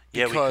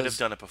 Yeah, we could have because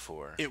done it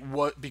before.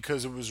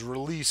 because it was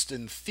released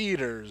in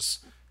theaters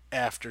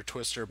after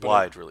Twister, but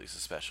Wide release,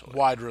 especially.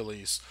 wide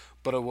release,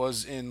 but it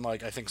was in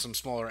like I think some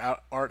smaller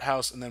art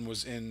house, and then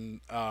was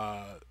in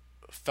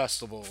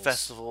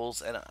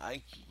festivals. And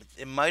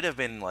it might have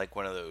been like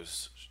one of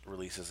those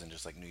releases in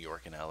just like New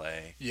York and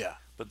LA. Yeah,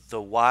 But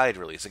the wide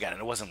release, again,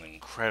 and it wasn't an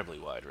incredibly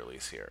wide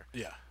release here.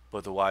 yeah.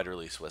 But the wide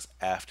release was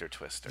after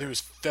Twister. It was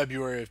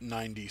February of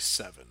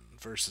 '97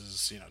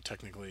 versus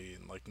technically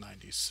in like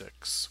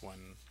 '96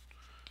 when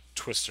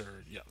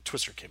Twister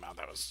came out.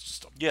 That was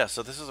just Yeah,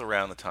 so this is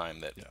around the time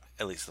that Yeah.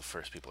 at least the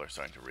first people are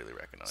starting to really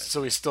recognize.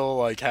 so he still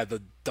like had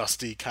the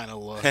dusty kind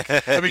of look,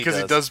 and because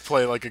he does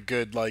play like a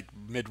good like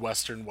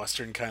Midwestern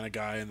Western kind of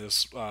guy in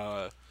this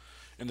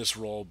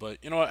role. But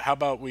you know what? How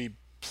about we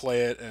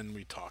play it and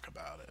we talk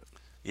about it?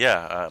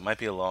 Yeah, it might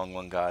be a long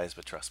one, guys,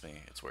 but trust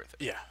me, it's worth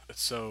it. Yeah,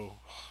 it's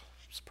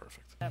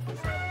perfect. Come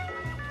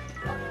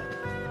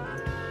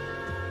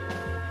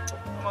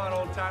on,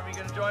 old timer, you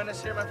gonna join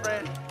us here, my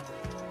friend?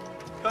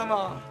 Come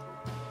on.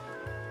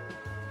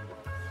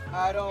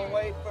 I don't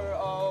wait for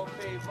old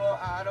people.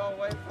 I don't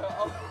wait for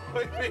old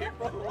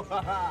people.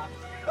 All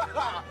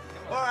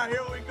right,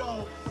 here we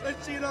go.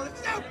 Let's see another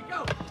step. Here we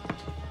go.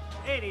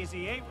 8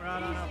 easy 8, we're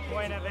out on a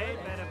point of 8,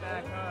 better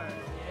back hard.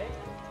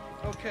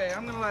 Okay,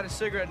 I'm gonna light a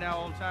cigarette now,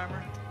 old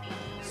timer.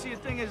 See, the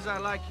thing is, I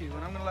like you,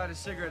 and I'm gonna light a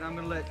cigarette, and I'm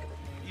gonna let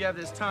you have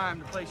this time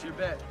to place your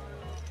bet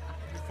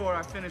before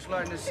I finish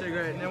lighting this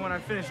cigarette. And then when I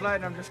finish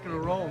lighting, I'm just gonna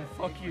roll and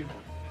fuck you.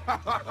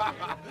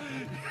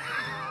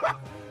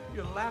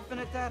 You're laughing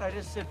at that? I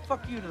just said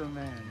fuck you to the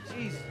man.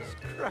 Jesus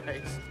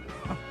Christ.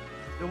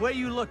 The way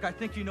you look, I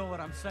think you know what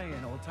I'm saying,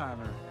 old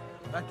timer.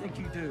 I think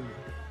you do.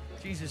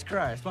 Jesus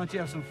Christ, why don't you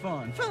have some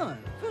fun? Fun.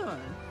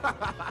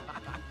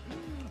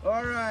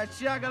 All right,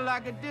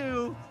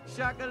 shaka-laka-doo,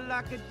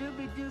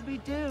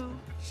 shaka-laka-dooby-dooby-doo,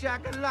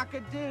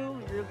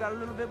 shaka-laka-doo. You got a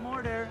little bit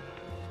more there.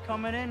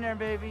 Coming in there,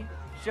 baby.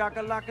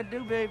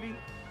 Shaka-laka-doo, baby.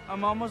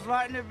 I'm almost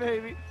lighting it,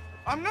 baby.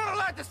 I'm gonna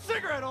light the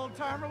cigarette, old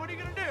timer. What are you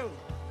gonna do?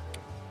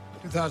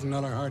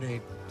 $2,000 hard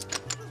eight.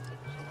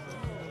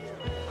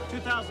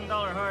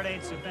 $2,000 hard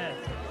eight's a bet.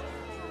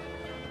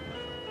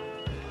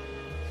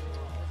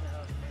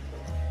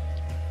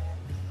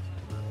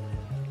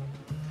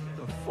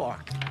 The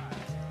fuck?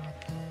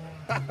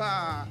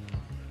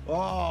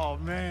 Oh,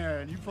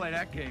 man. You play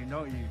that game,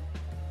 don't you?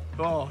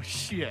 Oh,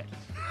 shit.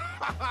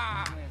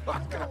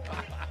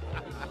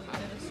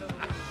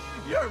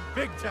 You're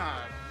big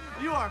time.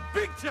 You are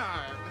big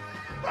time.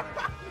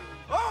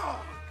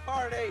 Oh,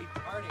 hard eight.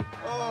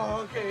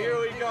 Oh, okay, here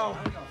we go.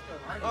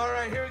 All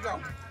right, here we go.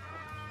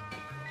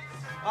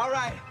 All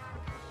right.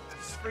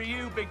 This is for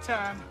you, big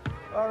time.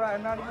 All right,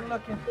 I'm not even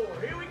looking.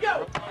 Here we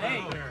go.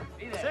 Hey,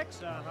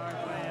 six, hard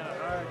play and a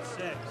hard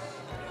six.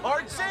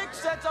 Hard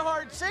six? That's a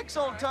hard six,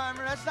 old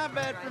timer. That's not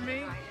bad for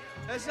me.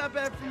 That's not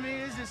bad for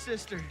me, is it,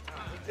 sister?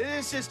 It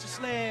is Sister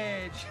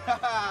Sledge.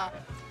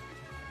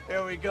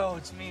 There we go.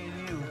 It's me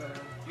and you.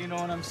 You know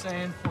what I'm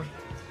saying? For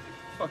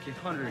fucking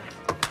 100.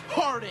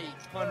 Hard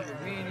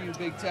 800. Me and you,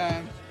 big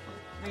time.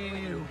 Me and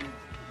you. You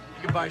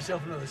can buy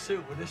yourself another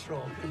suit with this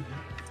roll, couldn't you?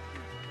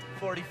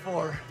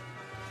 44.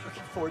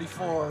 Fucking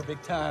 44,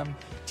 big time.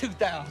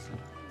 2,000.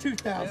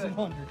 2,000,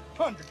 100.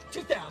 100.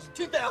 2,000.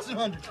 2,000,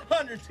 100.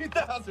 100.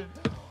 2,000.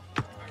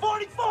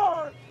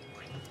 44!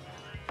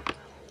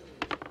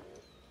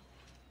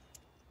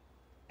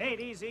 Eight,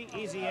 easy,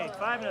 easy eight.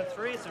 5 and a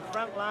 3, it's a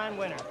front line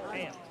winner.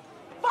 Bam.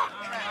 Fuck!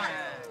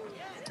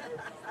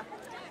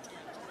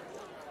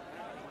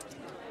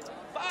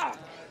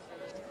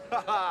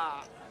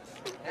 Fuck!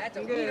 That's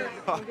a good.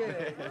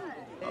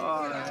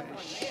 Oh,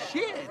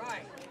 shit!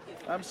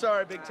 I'm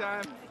sorry, big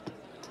time.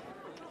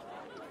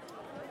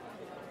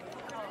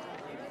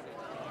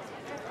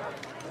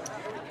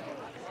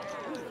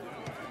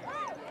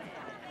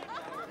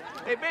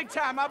 Hey, big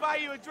time, I'll buy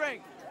you a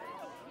drink.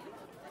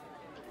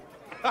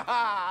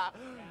 God,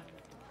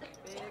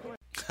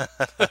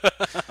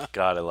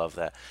 I love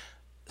that.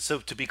 So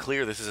to be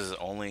clear, this is his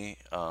only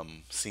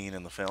scene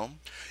in the film?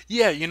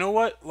 Yeah, you know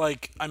what?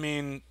 Like, I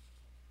mean,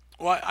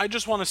 well, I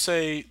just want to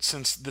say,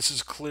 since this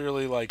is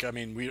clearly, like, I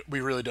mean, we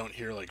really don't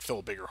hear, like,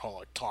 Philip Baker Hall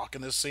like, talk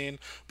in this scene,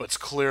 but it's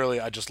clearly,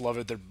 I just love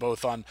it. They're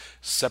both on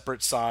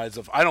separate sides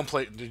of, I don't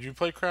play, did you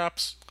play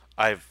craps?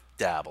 I've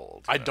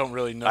dabbled. I don't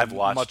really know I've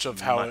watched much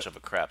of how much of a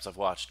craps. I've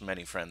watched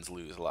many friends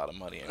lose a lot of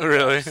money.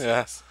 Really? Craps.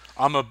 Yeah.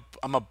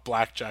 I'm a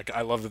blackjack.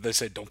 I love that they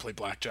say don't play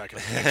blackjack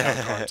and they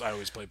count cards. I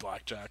always play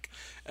blackjack.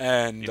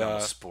 And you know, I'm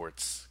a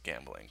sports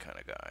gambling kind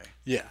of guy.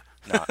 Yeah.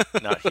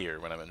 Not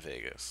here when I'm in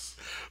Vegas.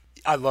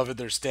 I love it.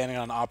 They're standing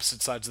on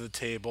opposite sides of the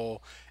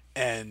table,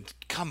 and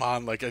come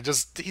on, like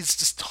he's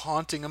just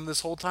taunting him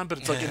this whole time, but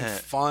it's like in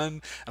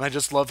fun. And I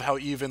just love how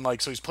even like,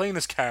 so he's playing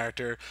this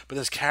character, but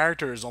this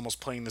character is almost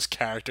playing this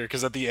character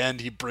because at the end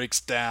he breaks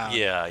down.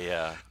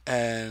 Yeah.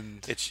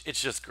 And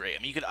it's just great. I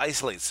mean, you could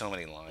isolate so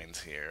many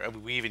lines here. I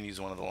mean, we even use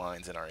one of the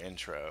lines in our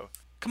intro.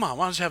 Come on,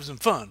 why don't you have some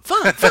fun?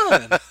 Fun!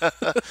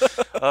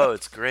 Oh,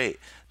 it's great.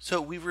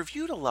 So we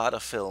reviewed a lot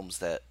of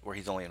films where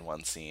he's only in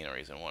one scene or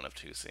he's in one of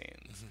two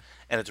scenes,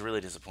 and it's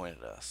really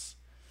disappointed us.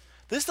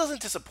 This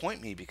doesn't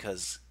disappoint me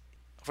because,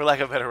 for lack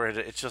of a better word,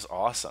 it's just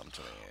awesome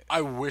to me.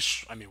 I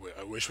wish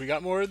we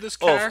got more of this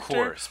character. Oh, of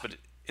course, but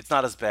it's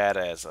not as bad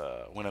as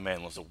When a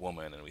Man Loves a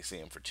Woman and we see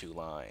him for 2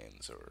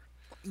 lines. Or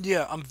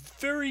Yeah, I'm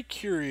very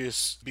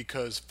curious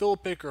because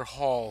Philip Baker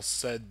Hall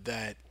said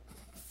that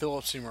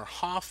Philip Seymour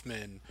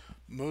Hoffman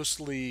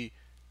mostly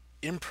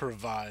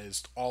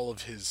improvised all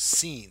of his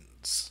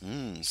scenes.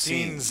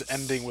 Scenes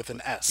ending with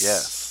an S.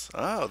 Yes.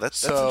 Oh,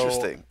 that's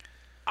interesting.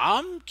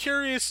 I'm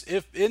curious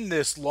if in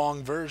this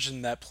long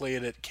version that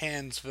played at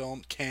Cannes,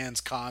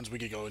 we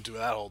could go into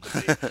that whole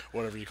debate,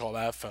 whatever you call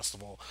that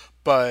festival.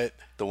 But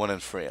the one in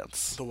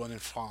France.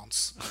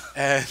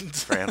 And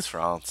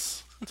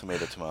France.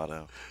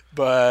 Tomato.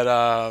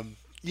 But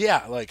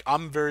yeah, like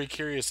I'm very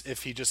curious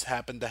if he just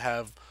happened to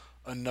have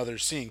another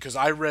scene, because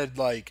I read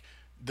like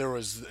there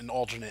was an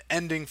alternate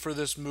ending for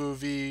this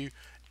movie,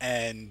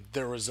 and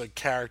there was a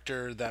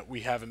character that we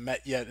haven't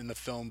met yet in the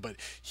film, but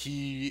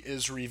he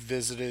is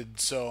revisited.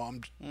 So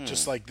I'm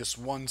just like this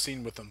one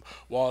scene with him.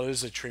 While it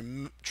is a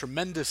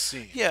tremendous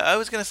scene. Yeah, I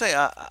was gonna say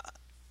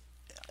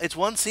it's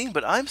one scene,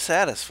 but I'm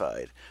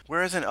satisfied.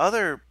 Whereas in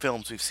other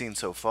films we've seen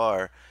so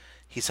far,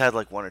 he's had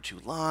like one or two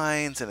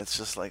lines, and it's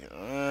just like,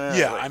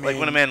 Yeah, like, I like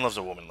When a mean- Man Loves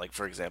a Woman, like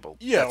for example.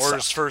 Yeah, that or sucked.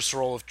 his first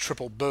role of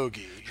Triple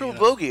Bogey. Triple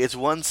Bogey. It's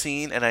one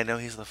scene, and I know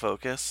he's the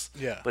focus.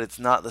 Yeah. But it's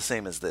not the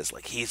same as this.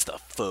 Like he's the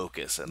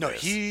focus in No,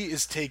 this. he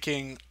is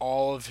taking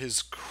all of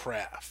his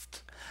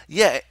craft.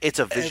 Yeah, it's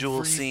a visual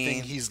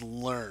Everything scene. he's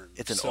learned.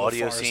 It's an so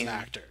audio far scene. As an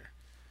actor.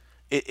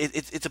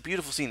 It's a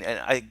beautiful scene,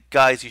 and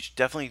guys, you should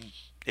definitely,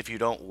 if you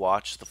don't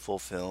watch the full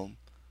film,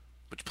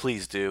 which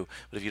please do,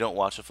 but if you don't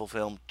watch the full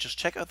film, just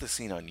check out the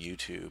scene on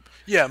YouTube.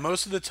 Yeah,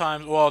 most of the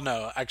time. Well,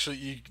 no, actually,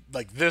 you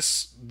like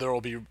this. There will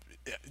be.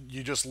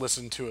 You just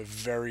listen to a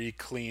very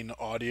clean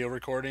audio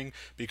recording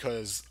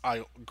because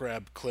I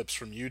grab clips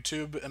from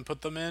YouTube and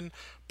put them in.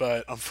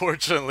 But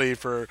unfortunately,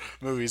 for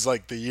movies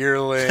like The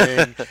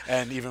Yearling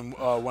and even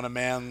When a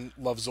Man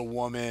Loves a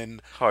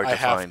Woman, Hard to I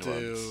have find to.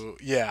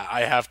 ones. Yeah,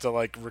 I have to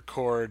like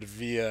record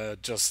via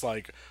just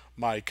like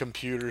my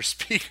computer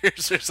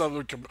speakers or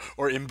something,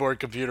 or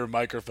inboard computer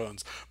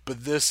microphones.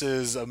 But this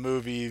is a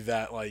movie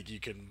that like you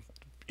can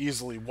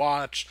easily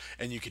watch,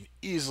 and you can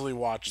easily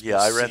watch. Yeah,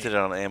 I this rented scene. it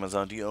on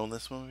Amazon. Do you own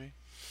this movie?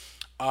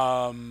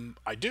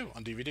 I do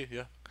on DVD.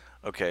 Yeah,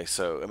 Okay,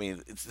 so I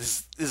mean,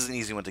 this is an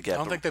easy one to get. I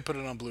don't but- think they put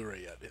it on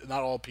Blu-ray yet.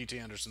 Not all P.T.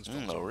 Anderson's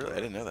films. Oh, are really? I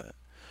Blu-ray. didn't know that.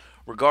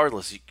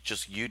 Regardless, you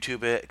just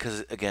YouTube it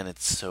because again,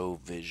 it's so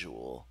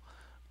visual.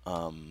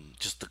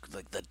 Just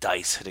the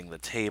dice hitting the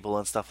table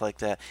and stuff like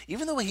that.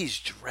 Even the way he's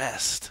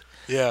dressed.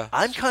 Yeah.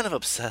 I'm kind of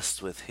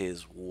obsessed with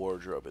his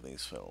wardrobe in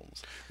these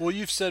films. Well,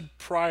 you've said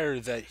prior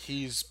that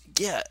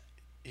Yeah,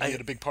 he had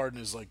a big part in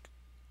his like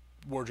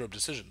wardrobe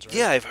decisions, right?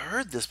 yeah, I've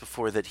heard this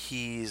before that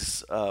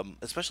he's,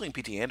 especially in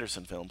P.T.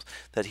 Anderson films,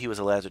 that he was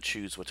allowed to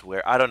choose what to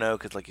wear. I don't know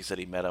because, like you said,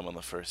 he met him on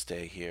the first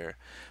day here,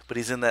 but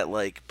he's in that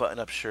like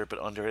button-up shirt, but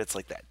under it, it's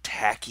like that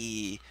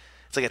tacky.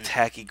 It's like a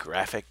tacky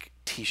graphic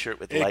T-shirt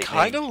with It lightning.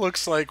 kind of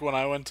looks like when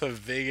I went to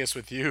Vegas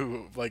with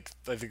you. Like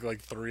I think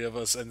like three of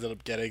us ended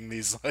up getting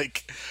these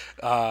like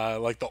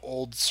the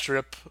old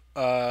strip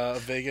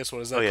of Vegas.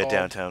 What is that? Oh, yeah, called?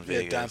 downtown Yeah,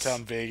 Vegas.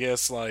 downtown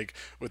Vegas, like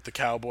with the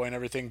cowboy and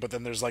everything. But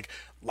then there's like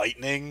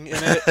lightning in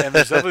it, and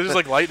there's definitely just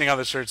like lightning on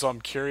the shirt. So I'm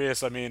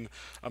curious. I mean,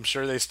 I'm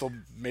sure they still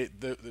made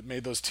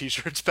those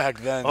T-shirts back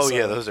then. Oh so.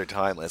 yeah, those are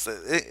timeless,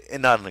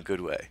 and not in a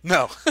good way.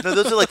 No, No,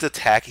 those are like the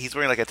tacky. He's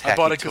wearing like a tacky I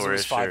bought it because it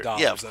was tourist shirt. $5.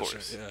 Yeah, of that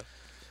course. shirt, yeah.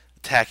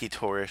 Tacky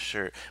tourist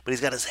shirt, but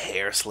he's got his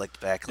hair slicked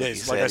back. Like, Yeah, you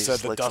he's, said. like I He said,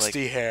 just the looks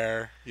dusty like,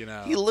 hair. You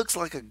know, he looks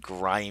like a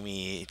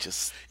grimy,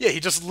 just yeah,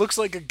 he just looks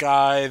like a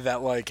guy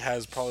that like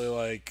has probably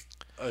like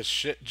a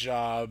shit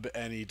job,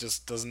 and he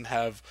just doesn't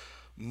have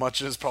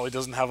much. Probably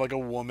doesn't have like a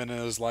woman in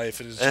his life,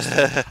 and it's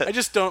just I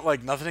just don't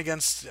like nothing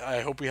against.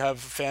 I hope we have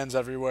fans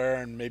everywhere,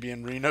 and maybe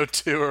in Reno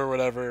too, or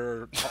whatever.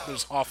 Or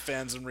there's Hoff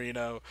fans in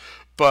Reno,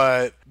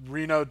 but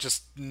Reno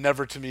just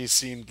never to me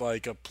seemed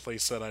like a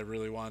place that I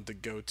really wanted to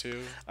go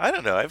to. I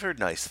don't know. I've heard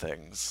nice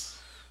things.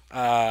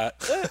 All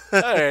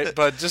right,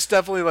 but just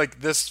definitely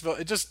like this.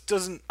 It just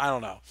doesn't. I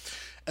don't know.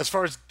 As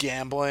far as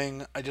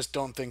gambling, I just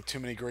don't think too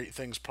many great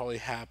things probably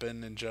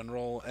happen in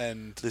general.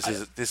 And This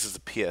is a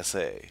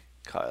PSA,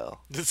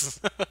 Kyle. this is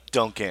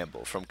Don't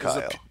gamble from this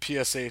is Kyle. a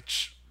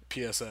PSH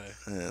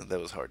PSA. That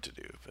was hard to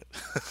do,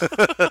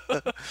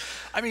 but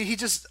I mean, he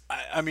just.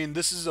 I mean,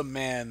 this is a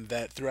man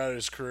that throughout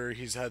his career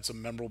he's had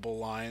some memorable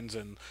lines,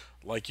 and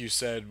like you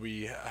said,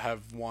 we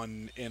have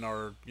one in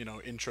our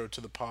intro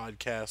to the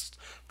podcast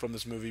from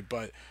this movie.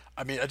 But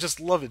I mean, I just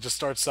love it. Just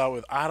starts out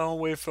with "I don't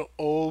wait for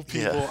old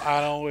people. Yeah.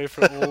 I don't wait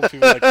for old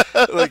people."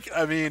 Like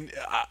I mean,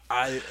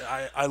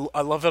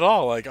 I love it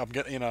all. Like I'm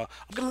gonna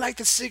light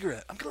the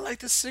cigarette. I'm gonna light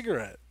the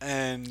cigarette,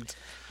 and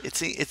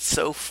it's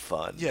so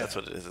fun. yeah, That's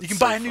what it is. You It's can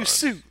so buy a new fun.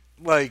 suit.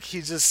 Like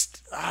he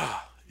just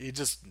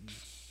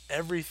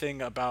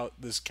everything about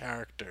this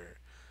character,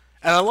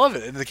 and I love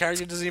it. And the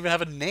character doesn't even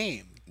have a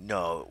name.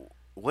 No,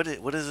 what is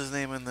his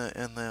name in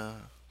the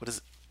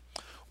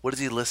what is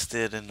he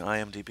listed in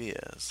IMDb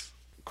as?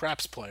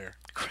 Craps player.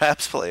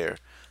 Craps player.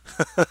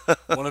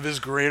 One of his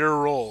greater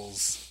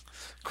roles.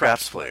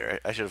 Craps player.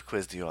 I should have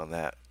quizzed you on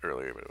that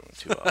earlier, but it was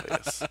too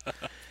obvious.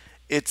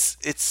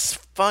 It's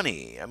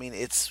funny. I mean,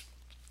 it's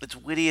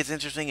witty. It's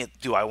interesting.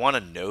 Do I want to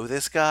know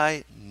this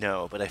guy?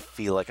 No, but I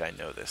feel like I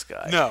know this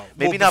guy. No.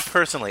 maybe Well, not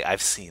personally.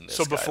 I've seen this.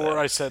 So guy, before though.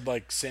 I said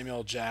like Samuel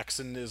L.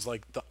 Jackson is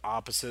like the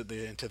opposite,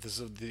 the antithesis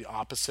of the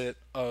opposite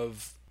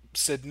of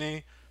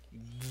Sidney,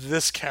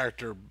 this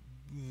character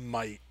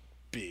might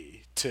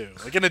be too.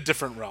 Like in a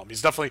different realm.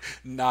 He's definitely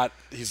not.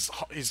 He's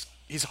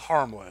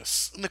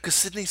harmless. No, because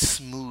Sydney's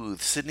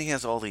smooth. Sydney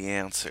has all the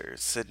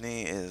answers.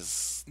 Sydney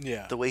is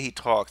the way he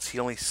talks. He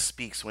only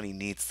speaks when he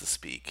needs to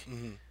speak.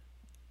 Mm-hmm.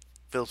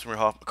 Philip Seymour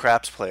Hoffman,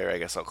 Craps player, I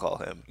guess I'll call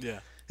him. Yeah.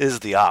 Is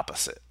the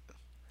opposite.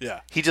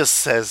 Yeah. He just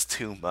says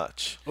too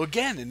much. Well,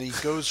 again, and he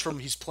goes from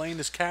he's playing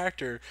this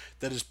character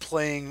that is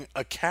playing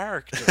a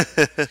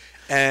character,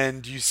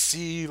 and you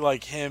see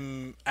like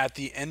him at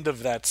the end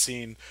of that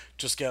scene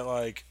just get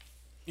like,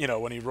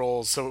 when he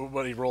rolls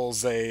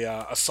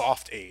a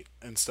soft 8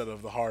 instead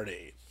of the hard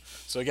 8.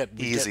 So again,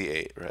 Easy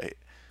 8, right?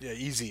 Yeah,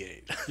 easy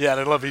 8. Yeah,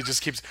 and I love it. He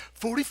just keeps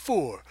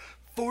 44,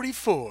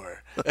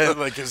 44, and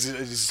like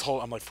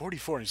I'm like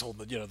 44, and he's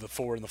holding the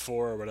 4 and the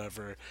 4 or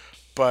whatever.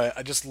 But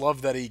I just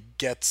love that he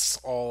gets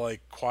all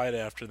like quiet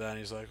after that. And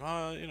he's like,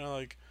 oh,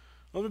 like,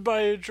 let me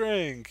buy you a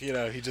drink.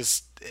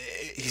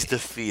 He's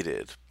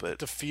defeated,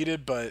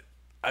 but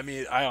I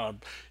mean, I don't know.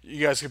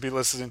 You guys could be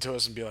listening to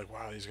us and be like,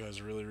 wow, these guys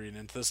are really reading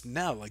into this.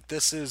 No, like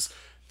this is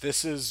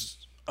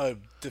a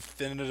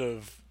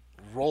definitive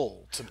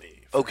role to me.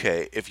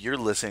 Okay, if you're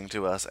listening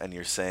to us and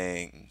you're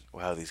saying,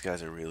 wow, these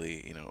guys are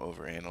really,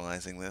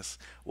 overanalyzing this,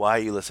 why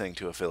are you listening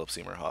to a Philip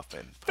Seymour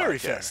Hoffman podcast? Very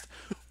fair.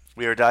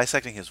 We are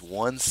dissecting his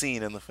one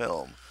scene in the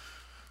film.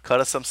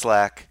 Cut us some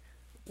slack.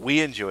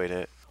 We enjoyed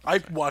it.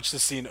 I watched the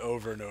scene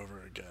over and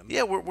over again.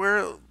 Yeah,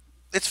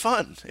 it's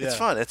fun. It's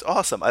fun. It's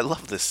awesome. I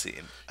love this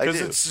scene.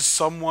 Because it's just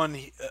someone,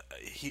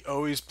 he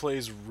always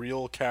plays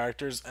real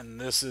characters,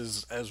 and this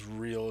is as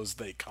real as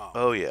they come.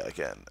 Oh, yeah,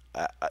 again.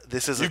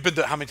 This is...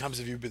 How many times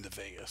have you been to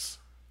Vegas?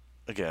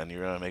 Again,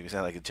 you're going to make me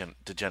sound like a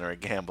degenerate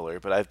gambler,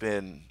 but I've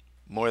been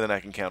more than I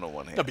can count on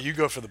one hand. No, but you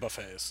go for the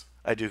buffets.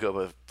 I do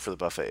go for the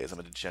buffets. I'm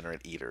a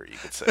degenerate eater, you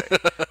could say.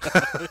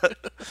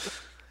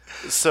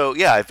 So,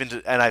 yeah, I've been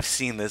to... And I've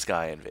seen this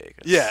guy in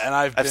Vegas. Yeah, and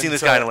I've seen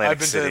this guy in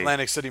Atlantic City. I've been to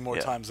Atlantic City more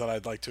times than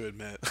I'd like to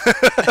admit.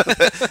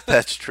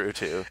 That's true,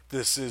 too.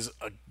 This is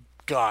a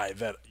guy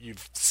that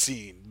you've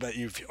seen, that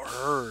you've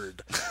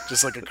heard,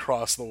 just like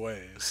across the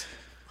ways.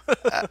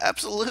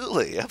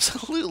 Absolutely.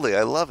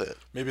 I love it.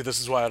 Maybe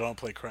this is why I don't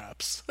play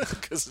craps,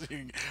 because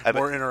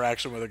more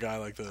interaction with a guy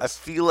like this. I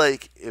feel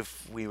like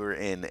if we were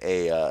in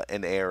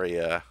an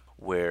area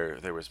where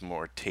there was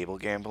more table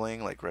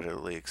gambling, like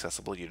readily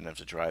accessible, you didn't have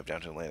to drive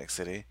down to Atlantic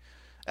City.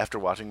 After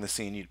watching the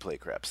scene, you'd play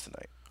craps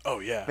tonight. Oh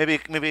yeah. Maybe a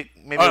little bit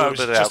of I was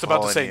just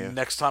about to say, you.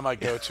 next time I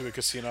go to a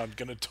casino, I'm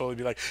gonna totally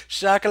be like,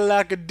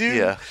 shakalaka-doo,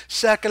 yeah.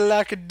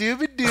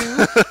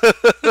 shakalaka-dooby-doo.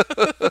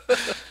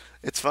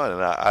 It's fun,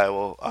 and I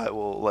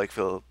will, like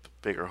Philip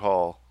Baker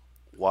Hall,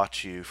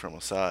 watch you from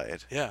a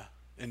side. Yeah,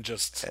 and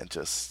just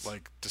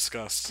like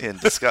disgust. In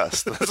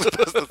disgust. That's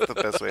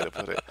the best way to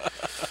put it.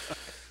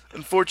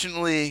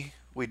 Unfortunately,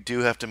 we do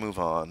have to move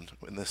on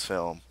in this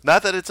film.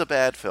 Not that it's a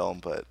bad film,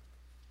 but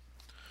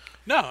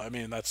no, I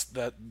mean that's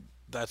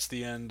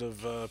the end of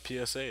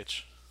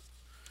PSH.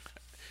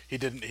 He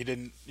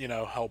didn't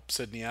help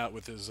Sidney out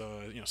with his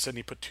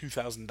Sidney put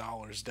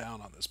 $2,000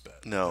 down on this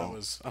bet. No,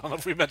 I don't know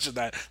if we mentioned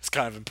that. It's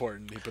kind of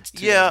important. He puts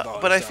 $2,000 yeah,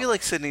 but I down. feel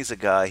like Sidney's a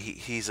guy.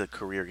 He's a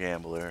career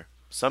gambler.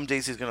 Some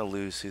days he's going to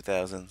lose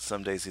 $2,000.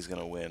 Some days he's going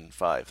to win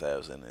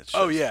 $5,000.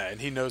 Oh yeah,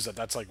 and he knows that.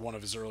 That's like one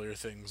of his earlier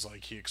things.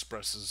 Like he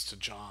expresses to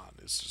John.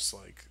 It's just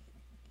like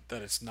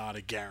that. It's not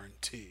a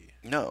guarantee.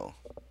 No.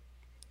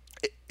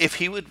 If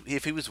he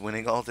was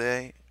winning all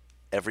day,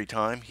 every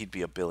time, he'd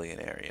be a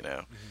billionaire.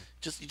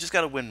 You just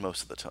got to win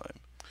most of the time.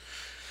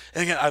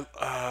 And again,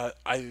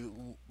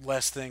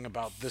 last thing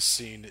about this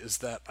scene is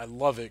that I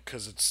love it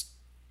because it's.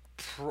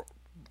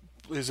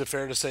 Is it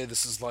fair to say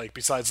this is like,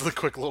 besides the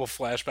quick little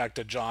flashback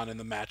to John and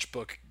the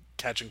matchbook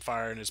catching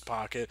fire in his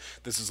pocket,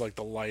 this is like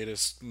the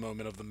lightest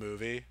moment of the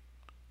movie?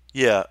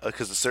 Yeah,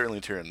 because it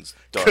certainly turns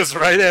dark. Because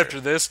right after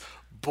this,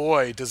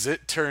 boy, does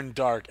it turn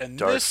dark. And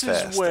this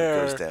is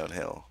where it goes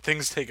downhill.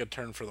 Things take a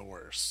turn for the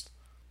worst.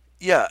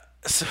 Yeah,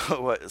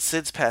 so what?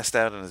 Sid's passed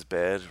out in his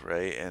bed,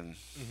 right? And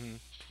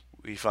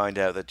we find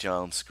out that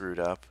John screwed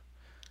up.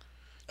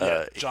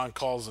 Yeah, John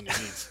calls and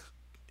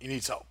he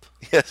needs help.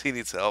 Yes, he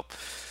needs help.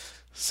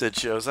 Sid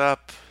shows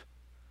up,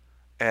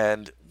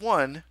 and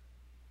 1,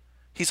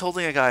 he's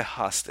holding a guy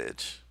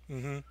hostage.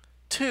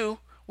 2,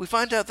 we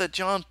find out that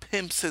John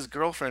pimps his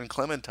girlfriend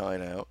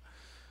Clementine out.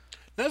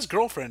 Not his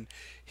girlfriend,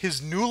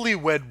 his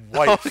newlywed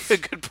wife. Oh,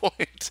 yeah, good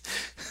point.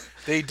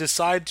 They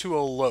decide to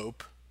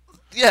elope.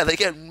 Yeah, they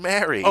get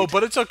married. Oh,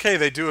 but it's okay.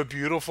 They do a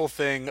beautiful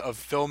thing of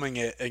filming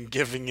it and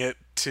giving it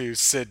to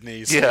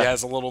Sidney so he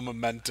has a little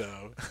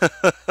memento.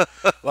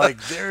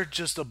 Like, they're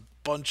just a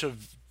bunch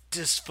of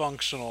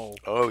dysfunctional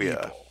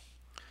people.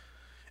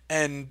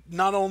 And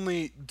not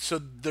only so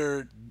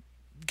they're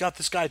got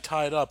this guy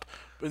tied up,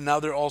 but now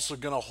they're also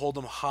going to hold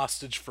him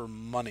hostage for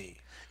money.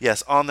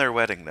 Yes, on their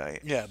wedding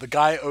night. Yeah, the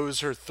guy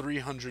owes her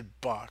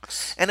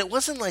 $300. And it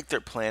wasn't like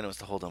their plan was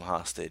to hold him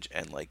hostage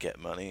and like get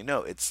money.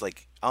 No, it's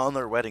like on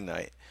their wedding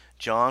night,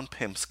 John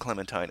pimps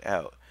Clementine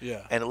out.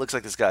 Yeah. And it looks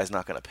like this guy's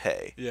not going to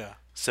pay. Yeah.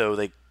 So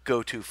they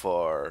go too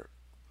far.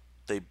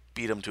 They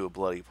beat him to a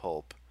bloody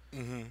pulp.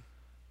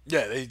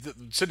 Yeah,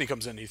 Sidney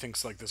comes in. He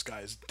thinks like this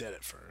guy is dead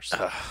at first,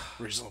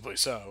 reasonably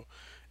so,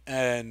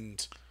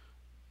 and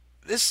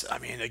this. I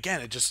mean, again,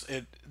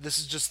 this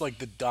is just like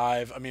the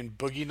dive. I mean,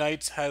 Boogie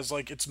Nights has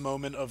like its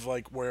moment of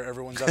like where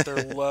everyone's at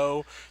their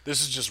low.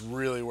 This is just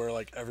really where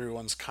like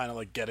everyone's kind of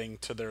like getting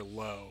to their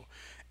low,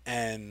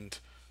 and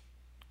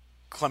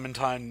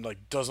Clementine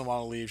like doesn't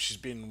want to leave. She's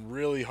being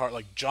really hard.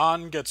 Like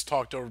John gets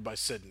talked over by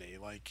Sidney,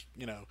 like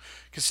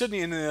because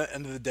Sidney, in the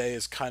end of the day,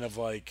 is kind of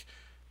like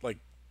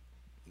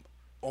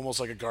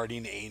almost like a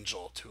guardian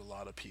angel to a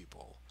lot of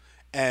people.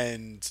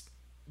 And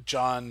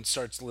John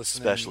starts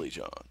listening. Especially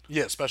John.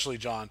 Yeah, especially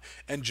John.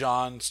 And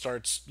John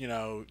starts,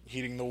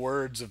 heeding the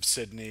words of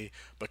Sidney,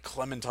 but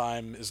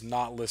Clementine is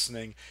not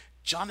listening.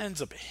 John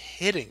ends up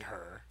hitting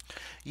her.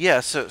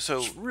 Yeah, so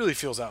Which really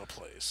feels out of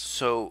place.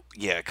 So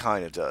yeah, it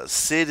kind of does.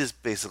 Sid is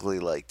basically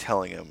like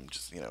telling him,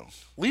 just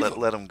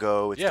let him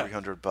go. It's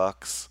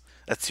 $300.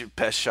 That's your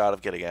best shot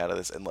of getting out of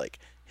this, and like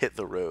hit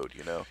the road.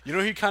 You know. You know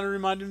who he kind of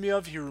reminded me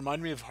of? He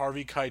reminded me of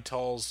Harvey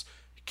Keitel's,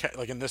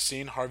 like in this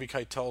scene, Harvey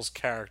Keitel's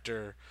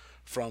character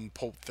from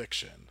Pulp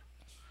Fiction.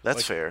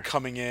 That's fair.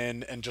 Coming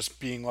in and just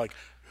being like,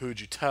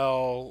 who'd you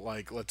tell?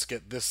 Like, let's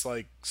get this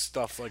like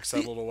stuff like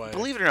settled away.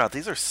 Believe it or not,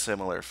 these are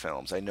similar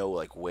films. I know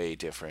like way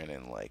different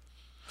in like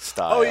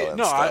style and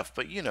stuff,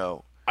 but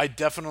I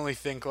definitely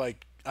think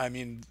like, I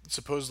mean,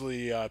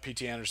 supposedly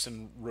P.T.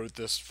 Anderson wrote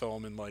this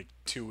film in like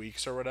 2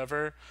 weeks or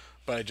whatever,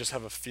 but I just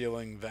have a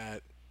feeling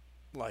that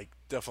like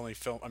definitely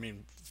film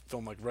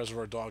like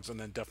Reservoir Dogs and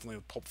then definitely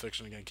Pulp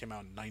Fiction again came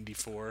out in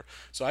 '94,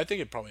 so I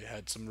think it probably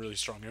had some really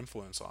strong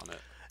influence on it.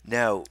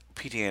 Now,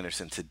 P.T.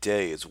 Anderson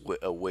today is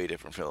a way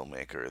different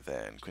filmmaker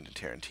than Quentin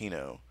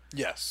Tarantino.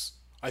 Yes,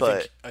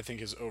 I think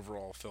his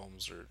overall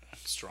films are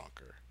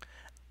stronger.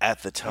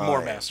 At the time, and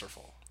more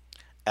masterful.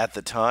 At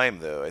the time,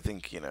 though, I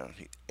think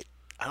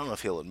I don't know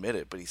if he'll admit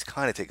it, but he's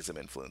kind of taken some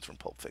influence from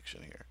Pulp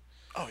Fiction here.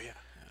 Oh yeah.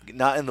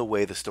 Not in the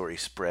way the story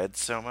spreads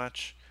so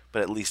much,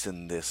 but at least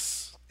in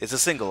this, it's a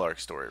single arc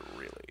story,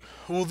 really.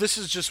 Well, this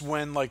is just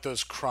when like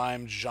those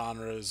crime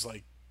genres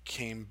like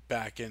came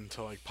back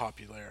into like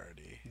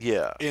popularity.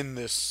 Yeah. In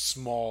this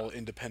small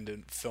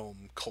independent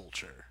film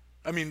culture.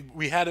 I mean,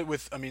 we had it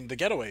with. I mean, The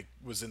Getaway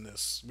was in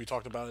this. We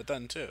talked about it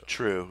then too.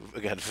 True.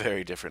 Again,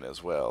 very different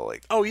as well.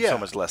 Like, oh yeah, so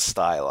much less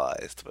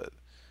stylized, but.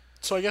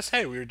 So I guess,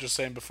 hey, we were just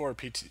saying before,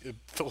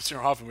 Philip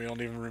Seymour Hoffman, we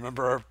don't even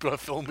remember our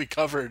film we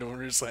covered when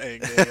we were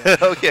saying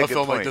a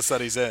film like this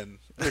that he's in.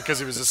 Because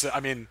he was just, I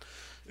mean,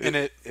 in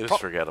it... It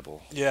was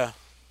forgettable. Yeah.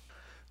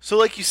 So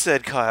like you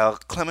said, Kyle,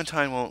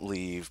 Clementine won't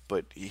leave,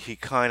 but he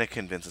kind of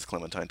convinces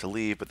Clementine to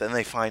leave, but then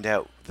they find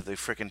out that they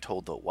frickin'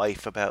 told the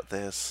wife about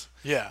this.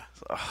 Yeah,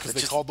 because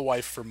they called the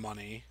wife for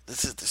money.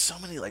 There's so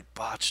many, like,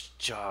 botched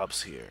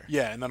jobs here.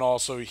 Yeah, and then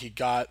also he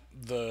got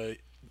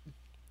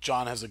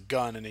John has a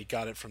gun, and he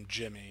got it from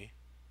Jimmy.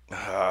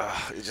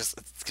 It's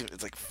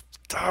like,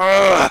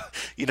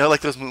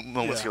 like those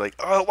moments you're like,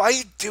 oh, why are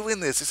you doing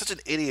this? You're such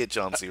an idiot,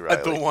 John C. Reilly.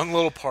 At the one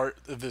little part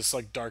of this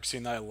like dark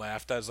scene that I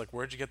laughed at is like,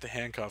 where'd you get the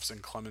handcuffs?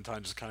 And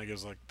Clementine just kind of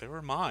goes like, they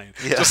were mine.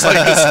 Yeah. Just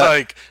like this,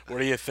 like, what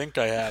do you think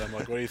I had? I'm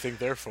like, what do you think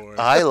they're for?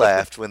 I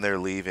laughed when they're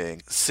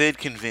leaving. Sid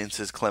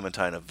convinces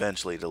Clementine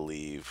eventually to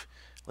leave.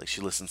 Like, she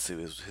listens to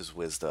his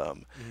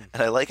wisdom. Mm-hmm.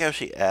 And I like how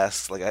she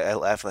asks, like, I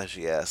laughed how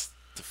she asked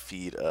to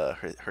feed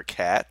her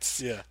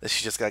cats. Yeah. That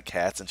she just got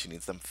cats and she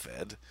needs them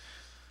fed.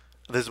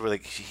 This is where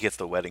like he gets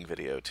the wedding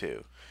video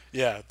too.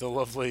 Yeah, the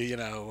lovely,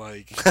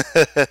 like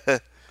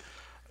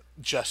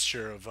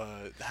gesture of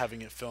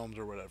having it filmed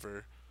or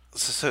whatever.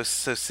 So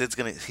Sid's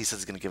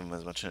he's gonna give them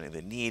as much money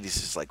they need. He's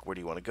just like, where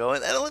do you want to go?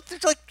 And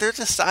they're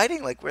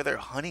deciding like where their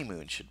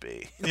honeymoon should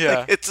be. Yeah,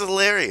 like, it's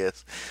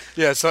hilarious.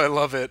 Yeah, so I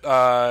love it.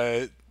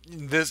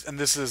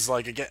 This is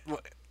like again.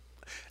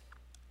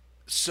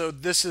 So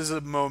this is a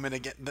moment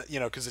again,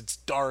 because it's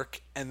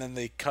dark, and then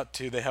they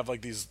have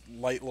like these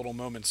light little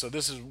moments. So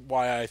this is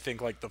why I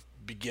think like the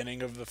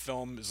beginning of the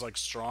film is like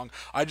strong.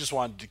 I just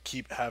wanted to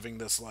keep having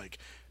this like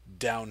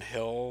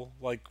downhill,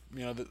 like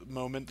the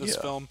moment this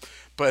film,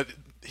 but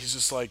he's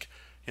just like,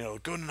 go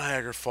to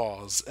Niagara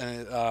Falls,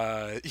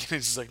 and he's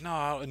just like,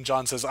 no, and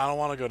John says, I don't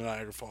want to go to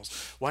Niagara Falls.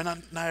 Why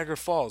not Niagara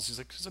Falls? He's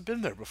like, because I've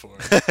been there before.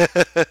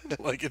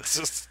 Like it's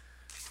just.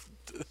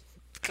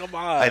 Come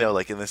on. I know,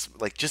 like in this,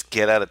 like just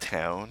get out of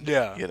town.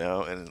 Yeah.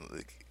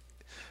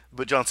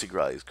 But John C.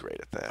 Reilly is great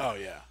at that. Oh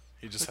yeah,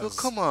 he just has.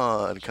 Come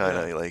on, kind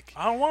of like.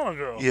 I don't want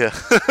to go.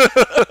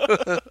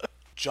 Yeah.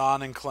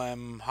 John and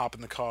Clem hop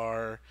in the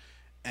car,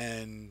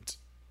 and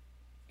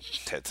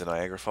head to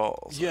Niagara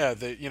Falls. Yeah,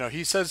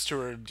 he says to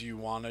her, "Do you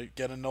want to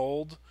get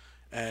annulled?"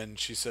 And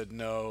she said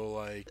no,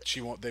 like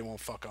they won't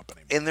fuck up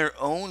anymore. In their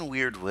own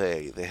weird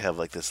way, they have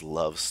like this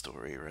love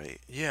story, right?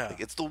 Yeah. Like,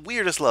 it's the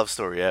weirdest love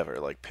story ever,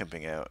 like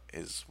pimping out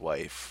his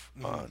wife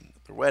on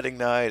their wedding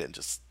night, and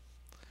just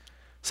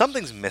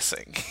something's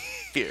missing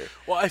here.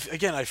 Well, I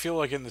feel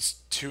like in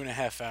this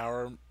 2.5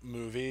 hour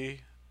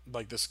movie,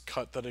 like this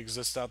cut that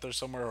exists out there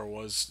somewhere, or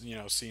was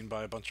seen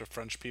by a bunch of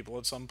French people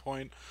at some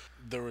point,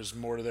 there was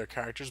more to their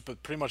characters,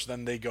 but pretty much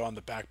then they go on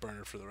the back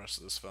burner for the rest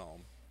of this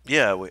film.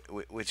 Yeah,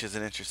 which is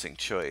an interesting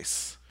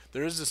choice.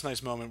 There is this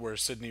nice moment where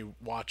Sidney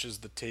watches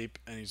the tape,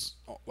 and he's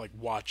like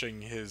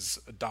watching his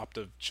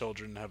adoptive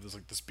children have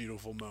this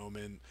beautiful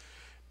moment,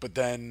 but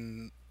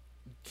then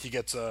he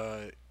gets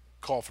a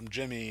call from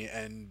Jimmy,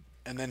 and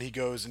then he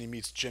goes and he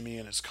meets Jimmy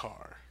in his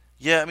car.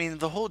 Yeah, I mean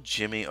the whole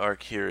Jimmy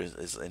arc here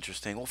is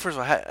interesting. Well, first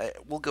of all,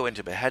 we'll go into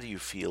it, but how do you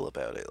feel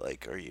about it?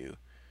 Like, are you?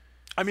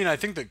 I mean, I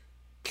think the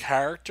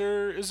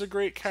character is a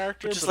great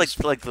character, but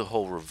just like the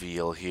whole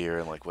reveal here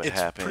and like what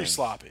happened. It's pretty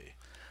sloppy.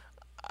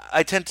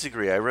 I tend to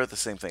agree. I wrote the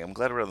same thing. I'm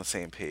glad we're on the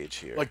same page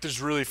here. Like,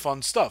 there's really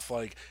fun stuff.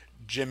 Like,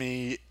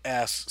 Jimmy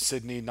asks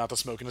Sidney not to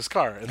smoke in his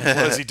car, and then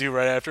what does he do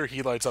right after?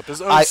 He lights up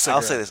his own I'll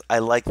cigarette. say this: I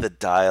like the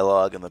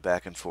dialogue and the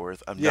back and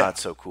forth. I'm not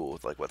so cool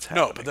with like what's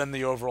happening. No, but then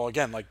the overall,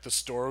 again, like the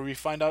story we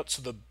find out.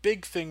 So the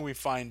big thing we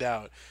find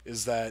out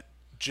is that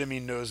Jimmy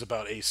knows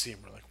about AC,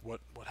 and we're like,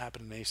 what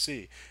happened in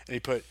AC? And he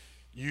put,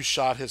 you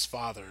shot his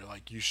father,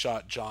 like you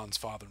shot John's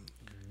father.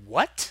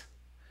 What?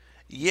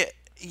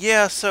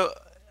 Yeah. So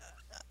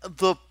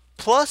the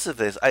plus of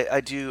this,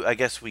 I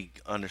guess we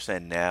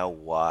understand now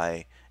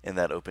why in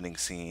that opening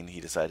scene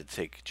he decided to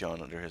take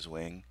John under his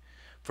wing.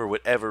 For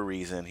whatever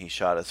reason, he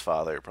shot his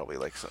father. Probably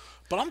like some.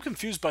 But I'm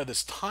confused by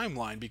this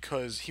timeline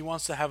because he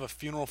wants to have a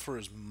funeral for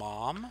his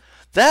mom.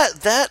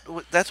 That's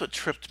what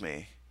tripped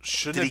me.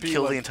 Shouldn't Did it he be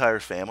kill like, the entire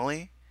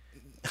family?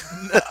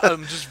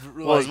 I'm just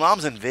Well, his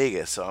mom's in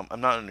Vegas, so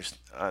I'm not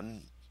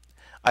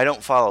I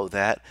don't follow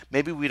that.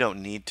 Maybe we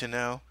don't need to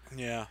know.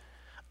 Yeah.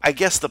 I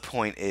guess the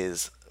point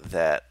is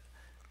that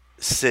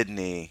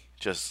Sidney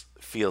just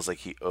feels like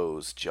he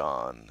owes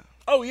John.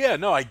 Oh yeah,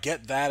 no, I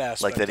get that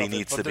aspect. Like that he of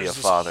needs it, to but be a there's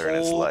this father in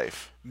his whole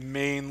life.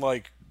 Main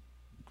like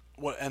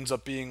what ends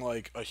up being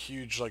like a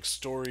huge like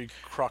story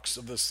crux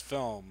of this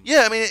film.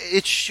 Yeah, I mean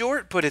it's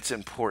short, but it's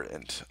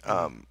important.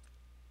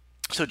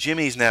 So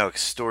Jimmy's now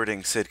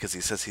extorting Sid because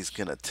he says he's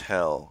gonna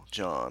tell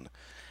John,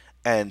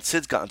 and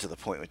Sid's gotten to the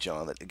point with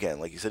John that again,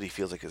 like you said, he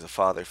feels like he's a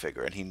father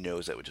figure, and he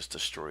knows that would just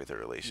destroy their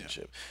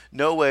relationship. Yeah.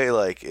 No way,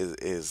 like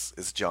is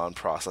John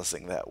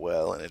processing that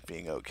well and it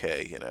being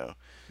okay, you know?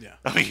 Yeah.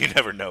 I mean, you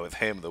never know with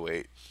him the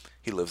way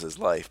he lives his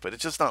life, but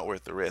it's just not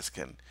worth the risk.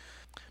 And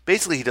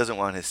basically, he doesn't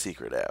want his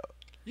secret out.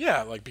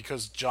 Yeah, like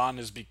because John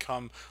has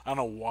become, I don't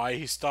know why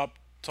he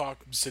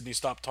Sidney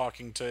stopped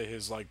talking to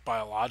his like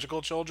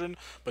biological children,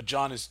 but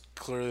John is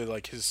clearly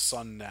like his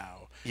son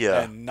now.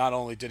 Yeah. And not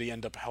only did he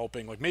end up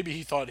helping, like maybe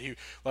he thought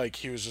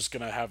he was just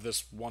gonna have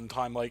this one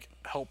time like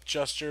help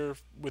gesture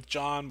with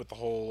John with the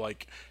whole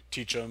like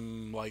teach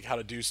him like how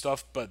to do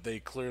stuff, but they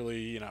clearly,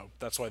 you know,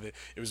 that's why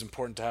it was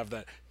important to have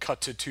that cut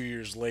to 2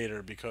 years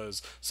later,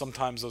 because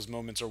sometimes those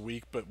moments are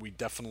weak, but we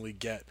definitely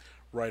get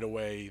right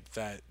away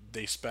that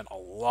they spent a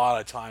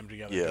lot of time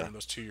together during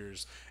those 2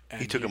 years.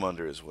 And he took him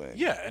under his wing.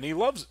 Yeah, and he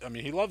loves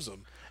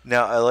him.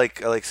 Now, I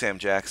like Sam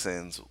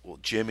Jackson's,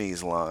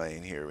 Jimmy's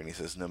line here when he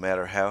says, "No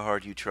matter how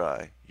hard you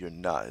try, you're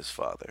not his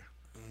father."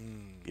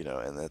 You know,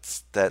 and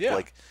that's that. Yeah.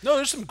 Like, no,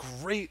 there's some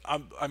great.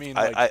 I mean,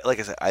 like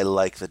I said, I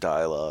like the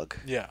dialogue.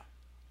 Yeah.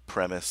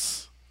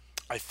 Premise.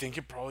 I think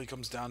it probably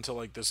comes down to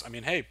like this. I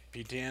mean, hey,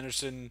 P.T.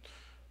 Anderson,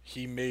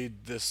 he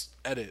made this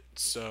edit,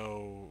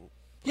 so.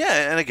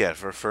 Yeah, and again,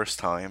 for a first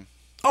time.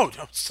 Oh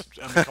no!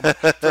 I mean, come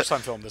on. First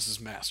time film. This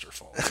is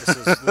masterful.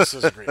 This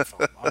is a great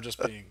film. I'm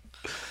speaking.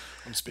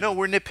 No,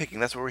 we're nitpicking.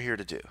 That's what we're here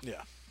to do.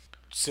 Yeah.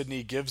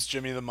 Sidney gives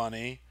Jimmy the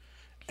money,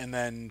 and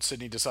then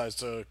Sidney decides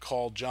to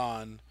call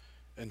John,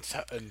 and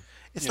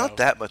it's not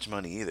that much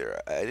money either.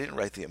 I didn't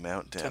write the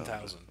amount down.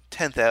 10,000.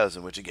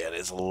 10,000, which again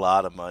is a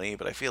lot of money,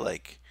 but I feel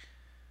like.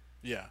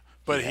 Yeah,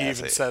 but he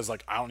even says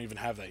like, I don't even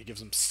have that. He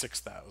gives him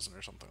 6,000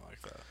 or something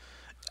like that.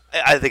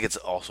 I think it's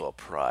also a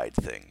pride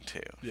thing too.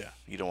 Yeah.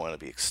 You don't want to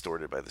be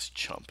extorted by this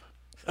chump,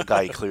 a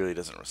guy he clearly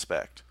doesn't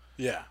respect.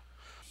 Yeah.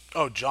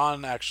 Oh,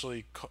 John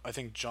actually. I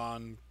think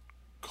John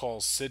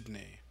calls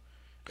Sidney,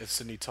 and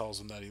Sidney tells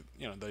him that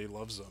he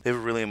loves him. They have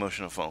a really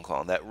emotional phone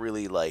call, and that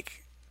really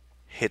like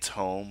hits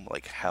home,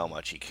 like how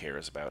much he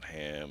cares about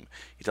him.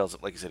 He tells him,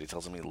 like you said, he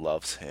tells him he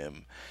loves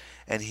him,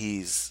 and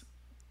you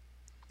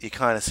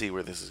kind of see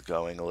where this is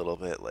going a little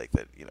bit, like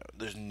that. You know,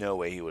 there's no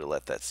way he would have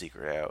let that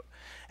secret out.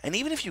 And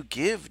even if you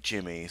give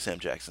Jimmy, Sam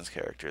Jackson's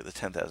character, the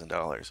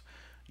 $10,000,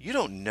 you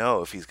don't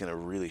know if he's going to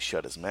really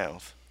shut his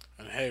mouth.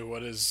 And hey,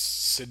 what is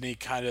Sidney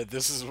kind of...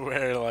 This is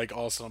where, like,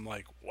 also I'm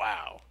like,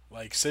 wow.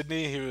 Like,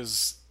 Sidney, he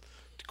was,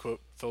 to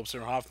quote Philip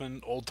Seymour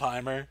Hoffman,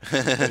 old-timer.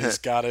 And he's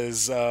got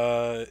his,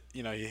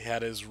 he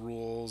had his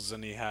rules,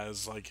 and he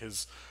has, like,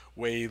 his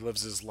way he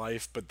lives his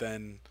life. But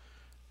then,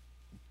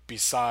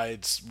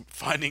 besides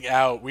finding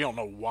out, we don't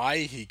know why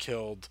he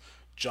killed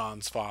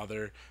John's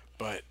father,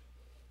 but...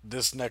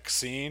 This next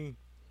scene,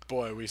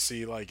 boy, we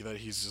see like that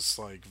he's just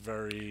like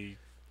very.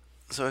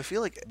 So I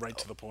feel like right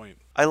to the point.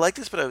 I like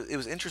this, but it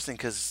was interesting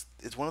because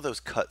it's one of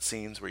those cut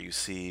scenes where you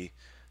see.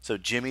 So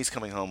Jimmy's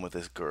coming home with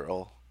this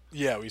girl.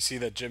 Yeah, we see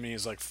that Jimmy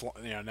is like,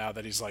 now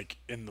that he's like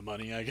in the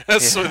money, I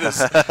guess, with his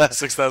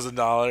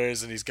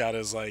 $6,000, and he's got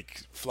his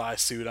like fly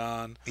suit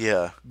on.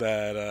 Yeah.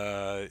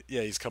 That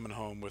he's coming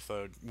home with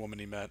a woman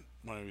he met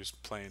when he was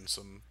playing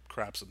some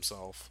craps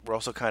himself. We're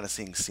also kind of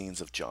seeing scenes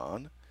of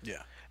John.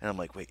 Yeah. And I'm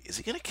like, wait, is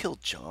he going to kill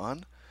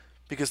John?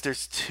 Because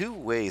there's two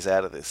ways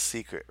out of this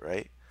secret,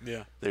 right?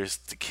 Yeah. There's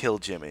to kill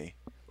Jimmy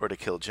or to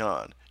kill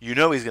John. You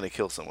know he's going to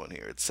kill someone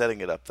here. It's setting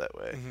it up that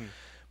way. Mm-hmm.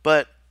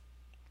 But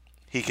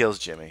he kills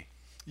Jimmy.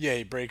 Yeah,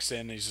 he breaks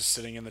in. He's just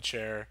sitting in the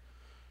chair,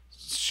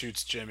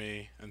 shoots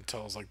Jimmy, and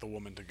tells like the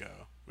woman to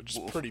go, which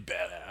is pretty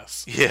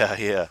badass. Yeah,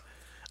 yeah.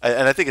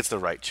 And I think it's the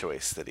right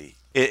choice that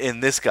in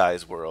this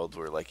guy's world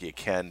where like you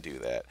can do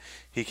that.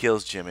 He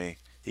kills Jimmy.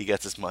 He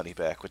gets his money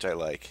back, which I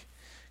like.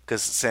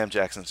 Because Sam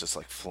Jackson's just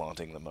like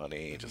flaunting the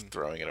money, just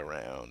throwing it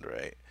around,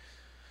 right?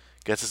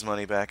 gets his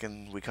money back,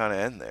 and we kind of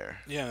end there.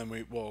 Yeah, and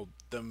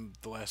then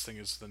the last thing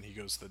is then he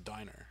goes to the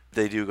diner.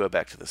 They do go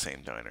back to the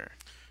same diner.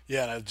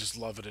 Yeah, and I just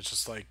love it. It's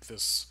just like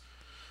this,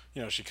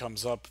 she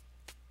comes up,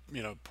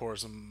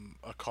 pours him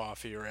a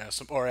coffee or asks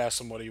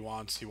him what he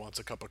wants. He wants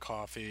a cup of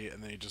coffee,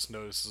 and then he just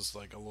notices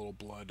like a little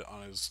blood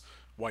on his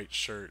white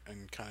shirt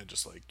and kind of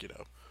just like,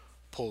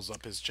 pulls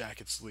up his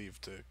jacket sleeve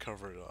to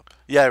cover it up.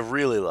 Yeah, I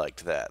really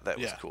liked that. That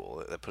was Yeah.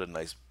 cool. That put a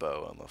nice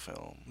bow on the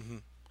film. Mm-hmm.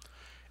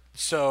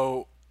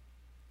 So,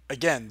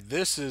 again,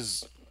 this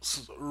is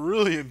a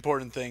really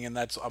important thing, and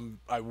that's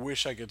I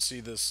wish I could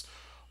see this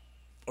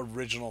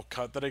original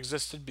cut that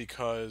existed,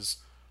 because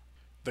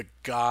the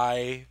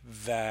guy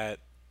that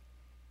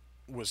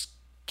was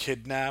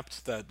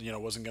kidnapped, that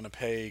wasn't going to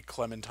pay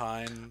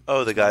Clementine.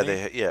 Oh, the guy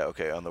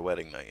money, on the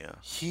wedding night, yeah.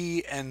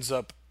 he ends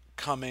up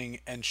coming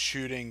and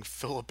shooting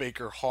Philip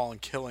Baker Hall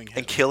and killing him.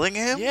 And killing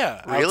him?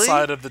 Yeah, Really?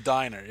 outside of the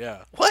diner.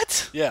 Yeah.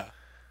 What? Yeah,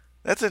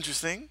 That's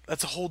interesting.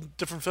 that's a whole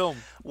different film.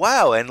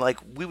 Wow, and like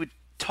we would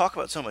talk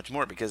about so much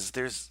more because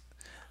there's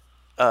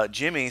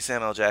Jimmy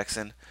Samuel L.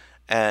 Jackson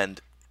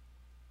and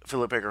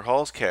Philip Baker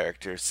Hall's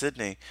character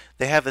Sidney.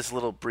 They have this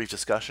little brief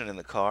discussion in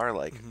the car,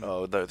 like,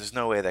 there's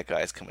no way that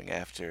guy's coming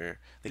after.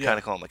 They Yeah. kind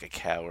of call him like a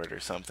coward or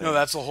something. No,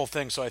 that's the whole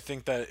thing. So I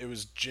think that it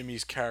was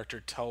Jimmy's character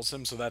tells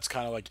him. So that's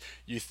kind of like,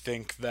 you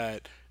think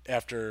that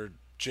after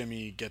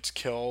Jimmy gets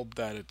killed,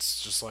 that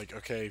it's just like,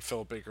 okay,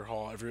 Philip Baker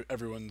Hall,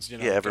 everyone's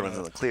everyone's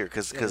in the clear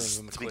because everyone's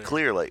in the to be clear.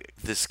 clear, like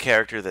this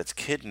character that's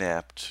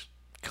kidnapped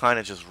kind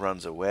of just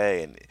runs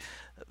away, and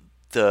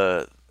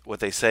what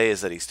they say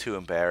is that he's too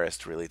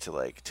embarrassed really to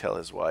like tell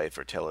his wife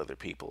or tell other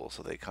people,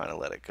 so they kind of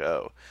let it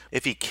go.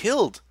 If he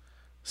killed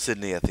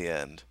Sidney at the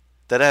end,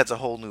 that adds a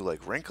whole new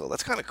like wrinkle.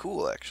 That's kind of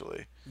cool,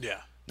 actually.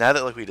 Yeah. Now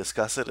that like we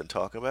discuss it and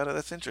talk about it,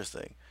 that's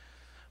interesting.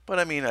 But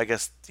I mean, I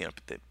guess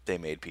they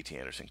made P.T.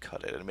 Anderson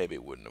cut it, and maybe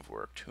it wouldn't have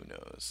worked. Who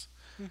knows?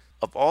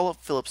 Of all of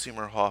Philip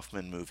Seymour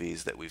Hoffman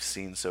movies that we've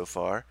seen so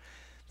far,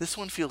 this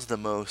one feels the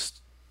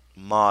most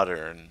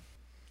modern.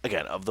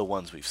 Again, of the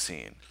ones we've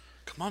seen.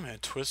 Come on, man,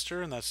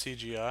 Twister and that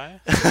CGI.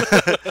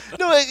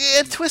 No,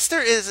 and Twister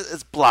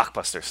is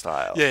blockbuster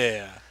style.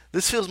 Yeah.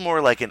 This feels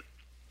more like an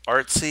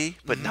artsy,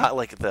 but not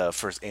like the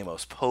first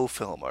Amos Poe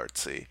film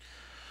artsy.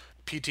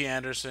 P.T.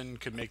 Anderson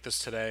could make this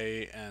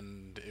today,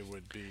 and it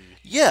would be.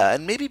 Yeah,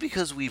 and maybe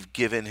because we've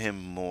given him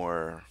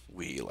more,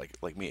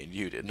 like me and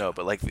you did, no,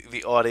 but like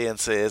the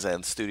audiences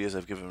and studios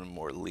have given him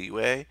more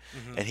leeway,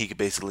 and he could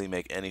basically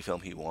make any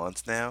film he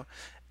wants now,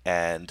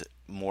 and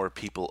more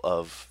people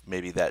of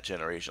maybe that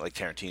generation, like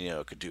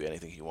Tarantino, could do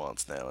anything he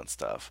wants now and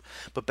stuff.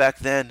 But back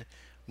then,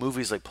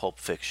 movies like Pulp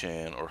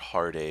Fiction or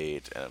Hard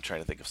Eight, and I'm trying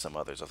to think of some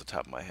others off the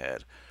top of my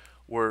head,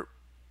 were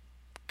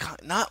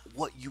not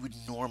what you would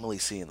normally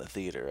see in the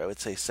theater. I would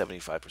say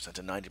 75%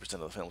 to 90% of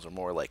the films are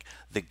more like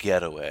The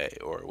Getaway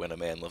or When a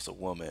Man Loves a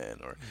Woman,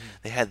 or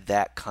they had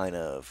that kind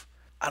of,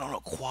 I don't know,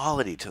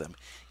 quality to them.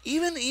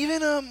 Even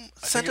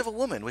Scent of a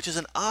Woman, which is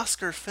an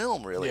Oscar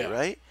film, really, Yeah.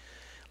 right?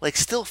 Like,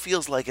 still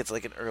feels like it's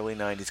like an early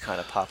 90s kind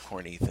of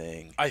popcorny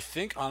thing. I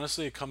think,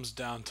 honestly, it comes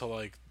down to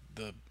like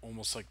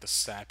almost like the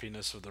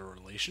sappiness of the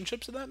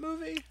relationships in that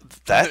movie.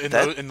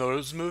 In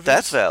those movies,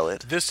 that's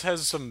valid. This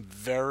has some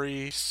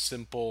very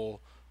simple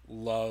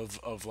love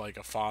of like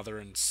a father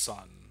and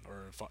son,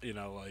 or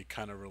like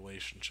kind of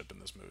relationship in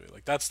this movie.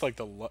 Like that's like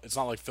it's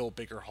not like Philip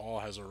Baker Hall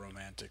has a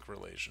romantic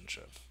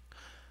relationship.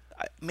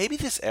 Maybe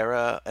this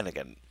era, and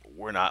again,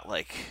 we'd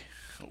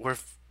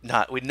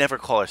never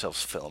call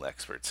ourselves film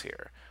experts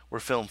here. We're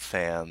film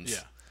fans.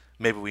 Yeah.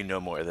 Maybe we know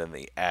more than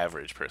the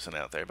average person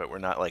out there, but we're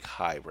not like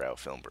highbrow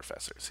film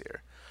professors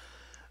here.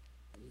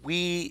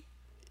 We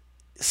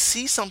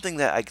see something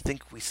that I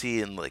think we see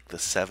in like the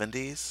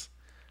 70s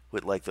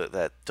with like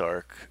that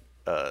dark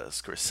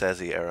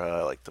Scorsese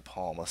era, like De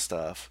Palma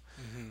stuff.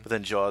 But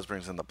then Jaws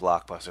brings in the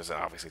blockbusters,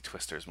 and obviously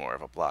Twister's more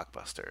of a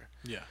blockbuster.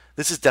 Yeah.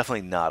 This is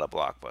definitely not a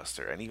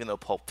blockbuster, and even though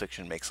Pulp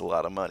Fiction makes a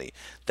lot of money,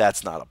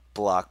 that's not a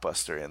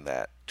blockbuster in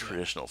that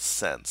traditional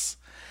sense.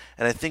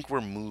 And I think we're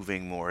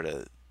moving more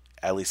to,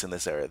 at least in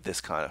this era,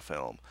 this kind of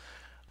film.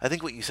 I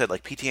think what you said,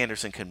 like P.T.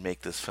 Anderson can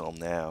make this film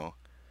now,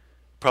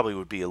 probably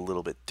would be a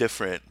little bit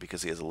different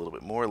because he has a little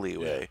bit more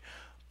leeway,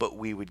 but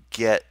we would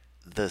get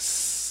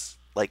this,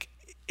 like,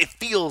 it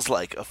feels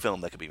like a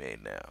film that could be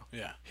made now.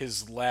 Yeah.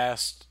 His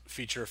last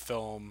feature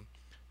film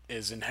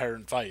is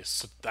Inherent Vice.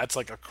 So that's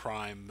like a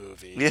crime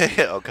movie. Yeah.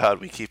 Oh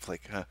God, we keep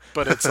like.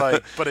 But it's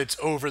like, but it's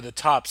over the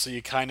top. So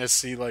you kind of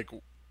see like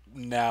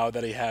now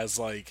that he has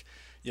like,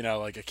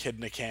 like a kid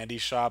in a candy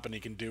shop and he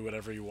can do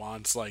whatever he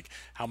wants. Like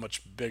how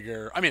much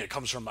bigger? I mean, it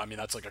comes from. I mean,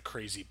 that's like a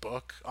crazy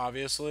book,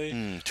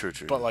 obviously. True.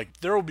 But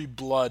like There Will Be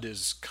Blood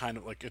is kind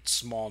of like, it's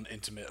small and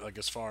intimate. Like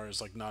as far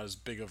as like not as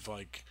big of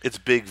like. It's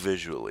big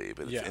visually,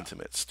 but it's Yeah.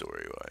 intimate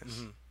story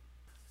wise.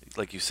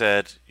 Like you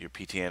said, you're a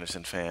P.T.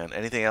 Anderson fan.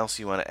 Anything else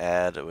you want to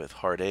add with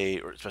Hard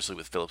Eight, or especially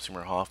with Philip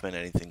Seymour Hoffman?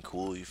 Anything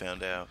cool you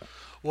found out?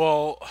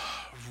 Well,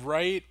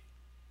 right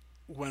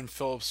when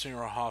Philip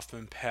Seymour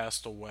Hoffman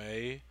passed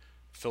away,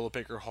 Philip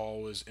Baker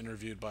Hall was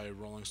interviewed by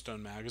Rolling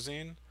Stone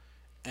magazine,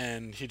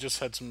 and he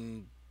just had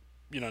some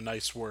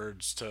nice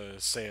words to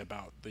say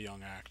about the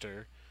young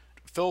actor.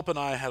 Philip and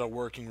I had a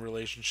working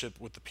relationship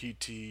with the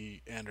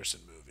P.T.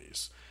 Anderson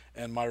movies,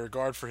 and my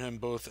regard for him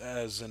both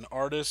as an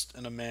artist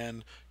and a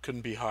man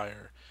couldn't be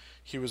higher.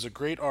 He was a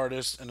great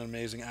artist and an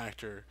amazing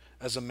actor.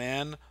 As a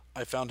man,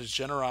 I found his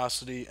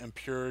generosity and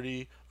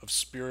purity of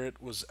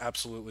spirit was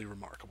absolutely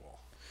remarkable.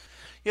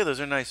 Yeah,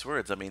 those are nice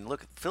words. I mean,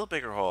 look, Philip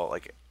Baker Hall,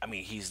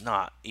 he's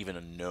not even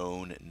a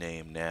known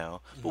name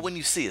now, but when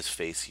you see his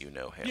face, you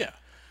know him. Yeah.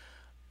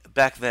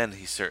 Back then,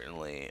 he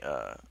certainly,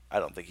 I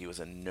don't think he was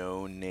a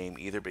known name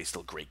either, but he's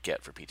still a great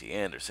get for P.T.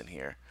 Anderson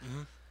here.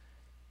 Mm-hmm.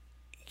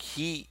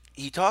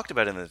 He talked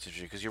about in this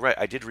interview, because you're right,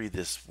 I did read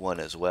this one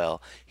as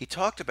well. He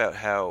talked about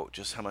how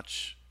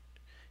much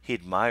he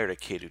admired a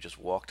kid who just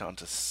walked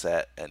onto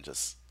set and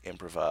just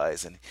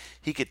improvised, and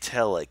he could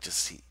tell,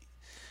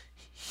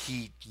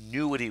 he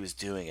knew what he was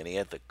doing, and he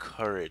had the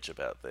courage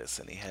about this,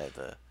 and he had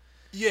the...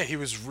 Yeah, he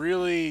was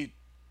really,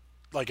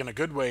 in a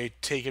good way,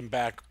 taken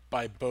back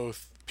by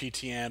both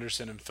P.T.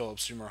 Anderson and Philip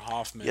Seymour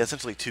Hoffman. Yeah,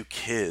 essentially two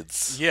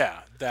kids. Yeah,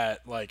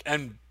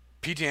 and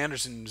P.T.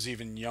 Anderson was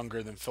even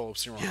younger than Philip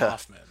Seymour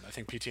Hoffman. I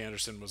think P.T.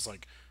 Anderson was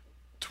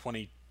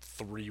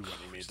 23 when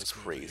he made this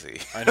movie.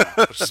 Crazy. I know,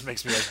 which just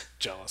makes me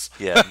jealous.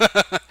 Yeah.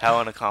 How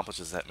unaccomplished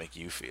does that make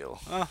you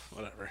feel?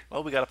 Whatever.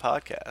 Well, we got a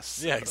podcast.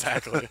 So. Yeah,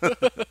 exactly.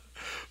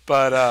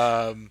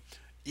 But,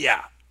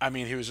 yeah, I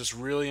mean, he was just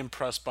really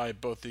impressed by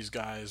both these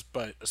guys,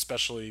 but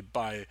especially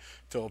by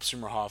Philip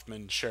Seymour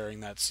Hoffman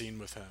sharing that scene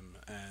with him.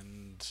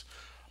 And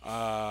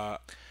I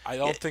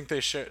don't think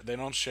they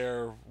don't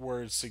share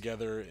words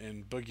together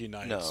in Boogie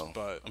Nights. No,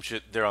 but I'm sure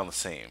they're on the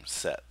same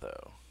set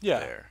though. Yeah.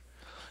 There.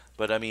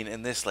 But I mean,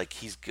 in this,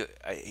 he's good.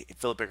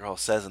 Philip Baker Hall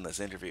says in this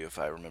interview, if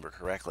I remember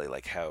correctly,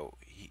 how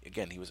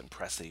he was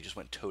impressed that he just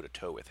went toe to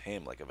toe with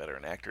him like a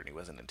veteran actor, and he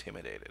wasn't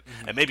intimidated.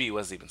 Mm-hmm. And maybe he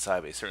wasn't even side,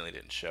 but he certainly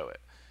didn't show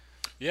it.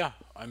 Yeah,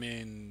 I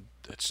mean,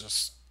 it's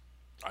just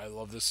I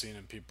love this scene,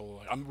 and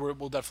people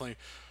we'll definitely,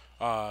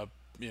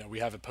 we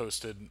have it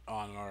posted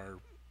on our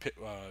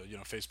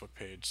Facebook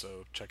page,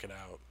 so check it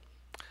out.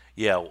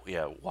 Yeah,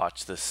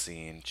 watch this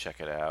scene,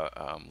 check it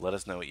out. Let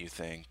us know what you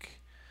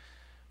think.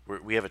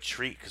 We have a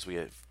treat because we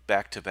have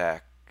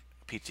back-to-back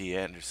P.T.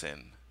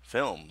 Anderson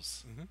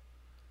films. Mm-hmm.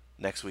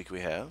 Next week we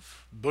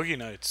have Boogie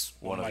Nights,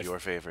 one of your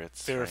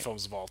favorites, favorite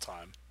films of all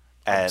time.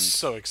 And I'm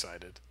so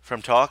excited.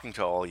 From talking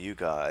to all you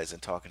guys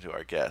and talking to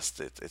our guests,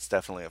 it's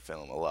definitely a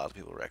film a lot of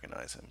people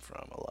recognize him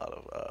from, a lot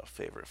of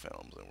favorite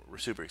films, and we're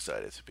super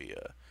excited to be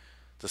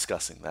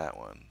discussing that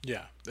one.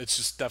 Yeah, it's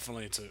just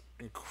definitely it's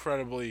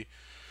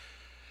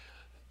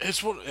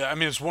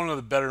one of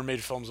the better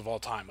made films of all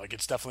time.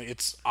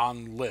 It's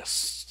on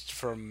lists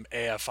from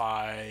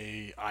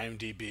AFI,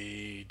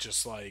 IMDb,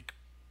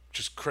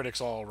 just critics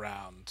all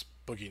around.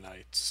 Boogie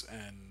Nights,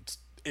 and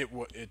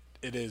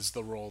it is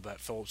the role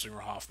that Philip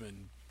Seymour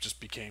Hoffman just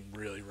became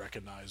really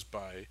recognized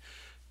by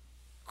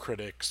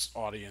critics,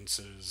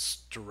 audiences,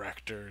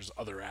 directors,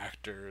 other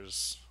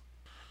actors.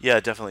 Yeah,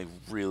 definitely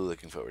really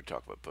looking forward to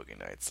talk about Boogie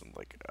Nights and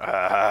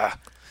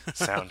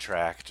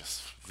soundtrack,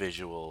 just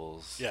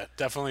visuals. Yeah,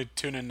 definitely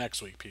tune in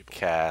next week, people.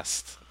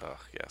 Cast. Oh,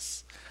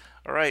 yes.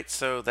 All right,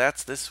 so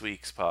that's this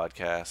week's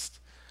podcast.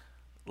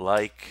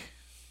 Like,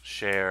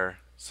 share,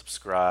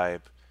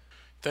 subscribe.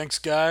 Thanks,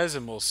 guys,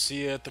 and we'll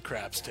see you at the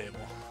craps table.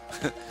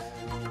 Where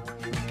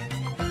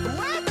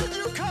did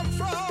you come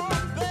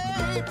from,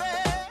 baby?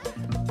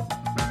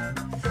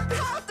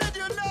 How did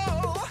you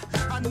know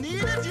I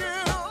needed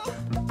you?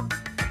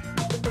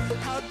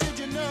 How did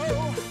you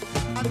know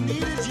I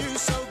needed you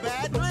so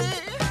badly?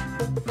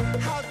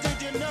 How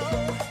did you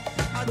know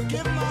I'd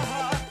give my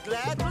heart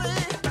gladly?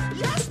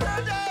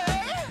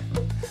 Yesterday,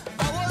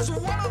 I was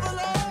one of the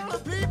lonely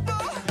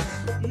people.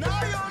 Now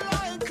you're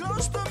lying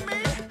close to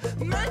me,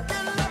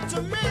 making love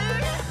to me.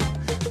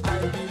 I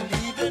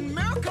believe in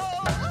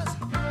miracles.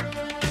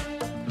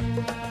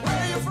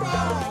 Where you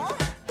from?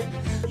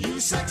 You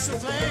sexy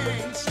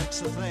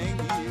thing,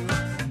 you.